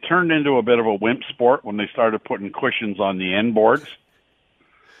when it turned into a bit of a wimp sport when they started putting cushions on the end boards.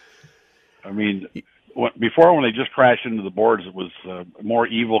 I mean, before when they just crashed into the boards, it was more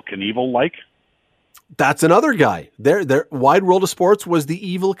Evel Knievel-like. That's another guy. Their Wide World of Sports was the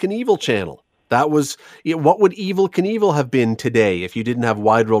Evel Knievel channel. That was what would Evel Knievel have been today if you didn't have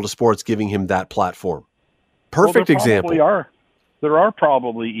Wide World of Sports giving him that platform? Perfect example. There are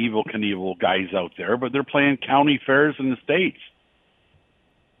probably Evel Knievel guys out there, but they're playing county fairs in the States,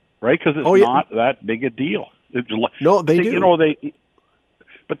 right? Because it's not that big a deal. No, they do.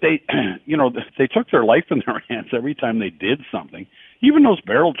 But they took their life in their hands every time they did something. Even those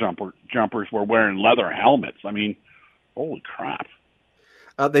barrel jumpers were wearing leather helmets. I mean, holy crap.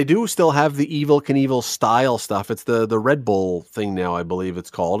 They do still have the Evel Knievel style stuff. It's the Red Bull thing now, I believe it's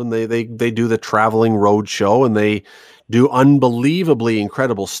called. And they do the traveling road show, and they do unbelievably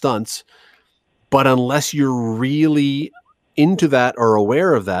incredible stunts. But unless you're really into that or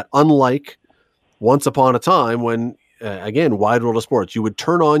aware of that, unlike once upon a time when, again, Wide World of Sports, you would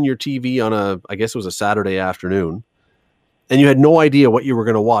turn on your TV on I guess it was a Saturday afternoon, and you had no idea what you were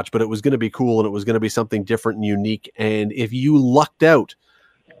going to watch, but it was going to be cool and it was going to be something different and unique. And if you lucked out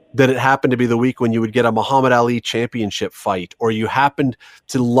that it happened to be the week when you would get a Muhammad Ali championship fight, or you happened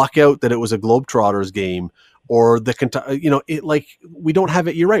to luck out that it was a Globetrotters game, or we don't have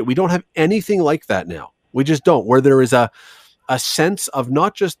it. You're right. We don't have anything like that now. We just don't, where there is a sense of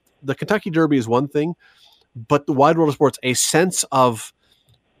not just the Kentucky Derby is one thing, but the Wide World of Sports, a sense of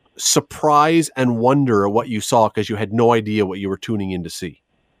surprise and wonder at what you saw because you had no idea what you were tuning in to see.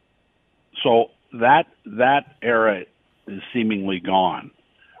 So that era is seemingly gone.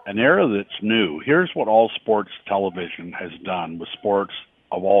 An era that's new. Here's what all sports television has done with sports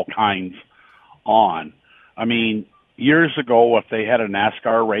of all kinds on. I mean, years ago, if they had a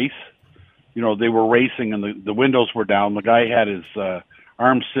NASCAR race, they were racing and the windows were down. The guy had his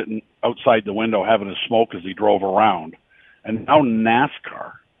arms sitting outside the window having a smoke as he drove around. And now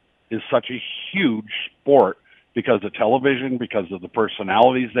NASCAR is such a huge sport because of television, because of the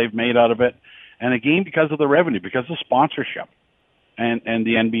personalities they've made out of it, and again, because of the revenue, because of sponsorship. And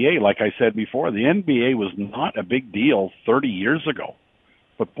the NBA, like I said before, the NBA was not a big deal 30 years ago.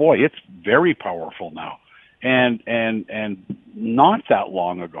 But boy, it's very powerful now. And not that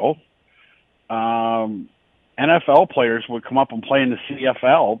long ago, NFL players would come up and play in the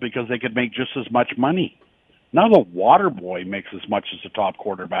CFL because they could make just as much money. Now the water boy makes as much as the top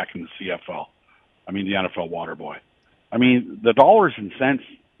quarterback in the CFL. I mean, the NFL water boy. I mean, the dollars and cents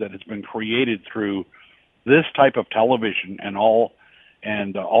that has been created through this type of television and all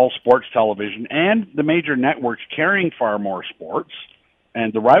sports television and the major networks carrying far more sports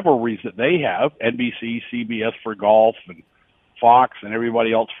and the rivalries that they have, NBC, CBS for golf and Fox and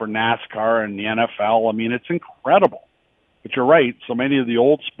everybody else for NASCAR and the NFL. I mean, it's incredible. But you're right. So many of the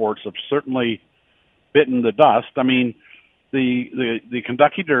old sports have certainly bitten the dust. I mean, the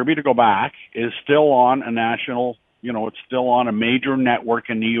Kentucky Derby, to go back, is still on a national, it's still on a major network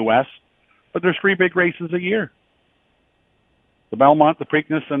in the U.S., but there's 3 big races a year. The Belmont, the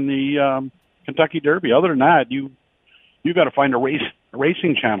Preakness, and the Kentucky Derby. Other than that, you got to find a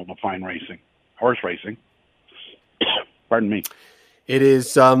racing channel to find racing, horse racing. Pardon me. It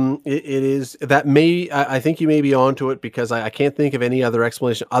is that I think you may be onto it, because I can't think of any other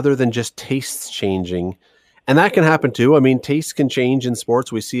explanation other than just tastes changing. And that can happen too. I mean, tastes can change in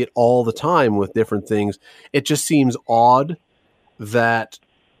sports. We see it all the time with different things. It just seems odd that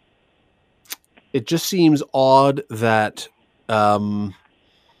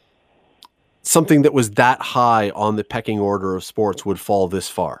something that was that high on the pecking order of sports would fall this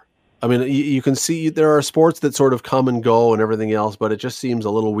far. I mean, you can see there are sports that sort of come and go and everything else, but it just seems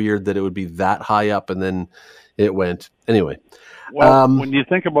a little weird that it would be that high up and then it went. Anyway. Well, when you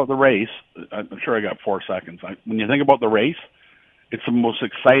think about the race, I'm sure I got 4 seconds. When you think about the race, it's the most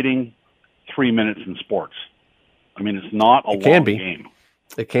exciting 3 minutes in sports. I mean, it's not a long game.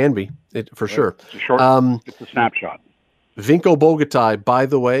 It can be, for sure. It's a short, it's a snapshot. Vinko Bogataj, by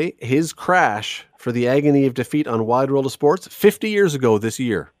the way, his crash for the agony of defeat on Wide World of Sports, 50 years ago this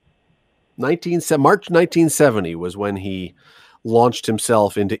year. March 1970 was when he launched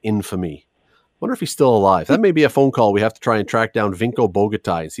himself into infamy. Wonder if he's still alive. That may be a phone call. We have to try and track down Vinko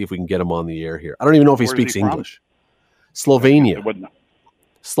Bogataj and see if we can get him on the air here. I don't even know if he speaks English. Slovenia.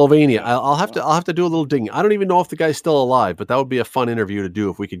 Slovenia. I'll have to do a little digging. I don't even know if the guy's still alive, but that would be a fun interview to do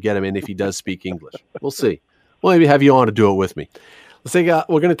if we could get him in, if he does speak English. We'll see. We'll maybe have you on to do it with me. Let's take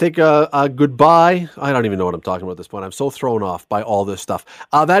we're going to take a goodbye. I don't even know what I'm talking about at this point. I'm so thrown off by all this stuff.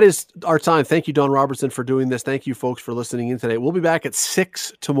 That is our time. Thank you, Don Robertson, for doing this. Thank you, folks, for listening in today. We'll be back at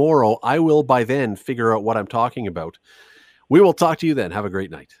 6 tomorrow. I will, by then, figure out what I'm talking about. We will talk to you then. Have a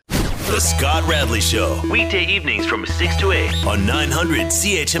great night. The Scott Radley Show. Weekday evenings from 6 to 8 on 900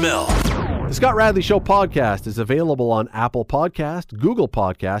 CHML. The Scott Radley Show podcast is available on Apple Podcast, Google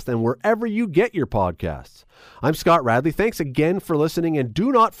Podcast, and wherever you get your podcasts. I'm Scott Radley. Thanks again for listening, and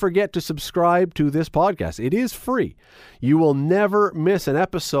do not forget to subscribe to this podcast. It is free. You will never miss an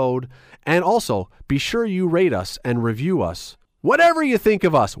episode, and also be sure you rate us and review us. Whatever you think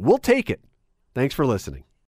of us, we'll take it. Thanks for listening.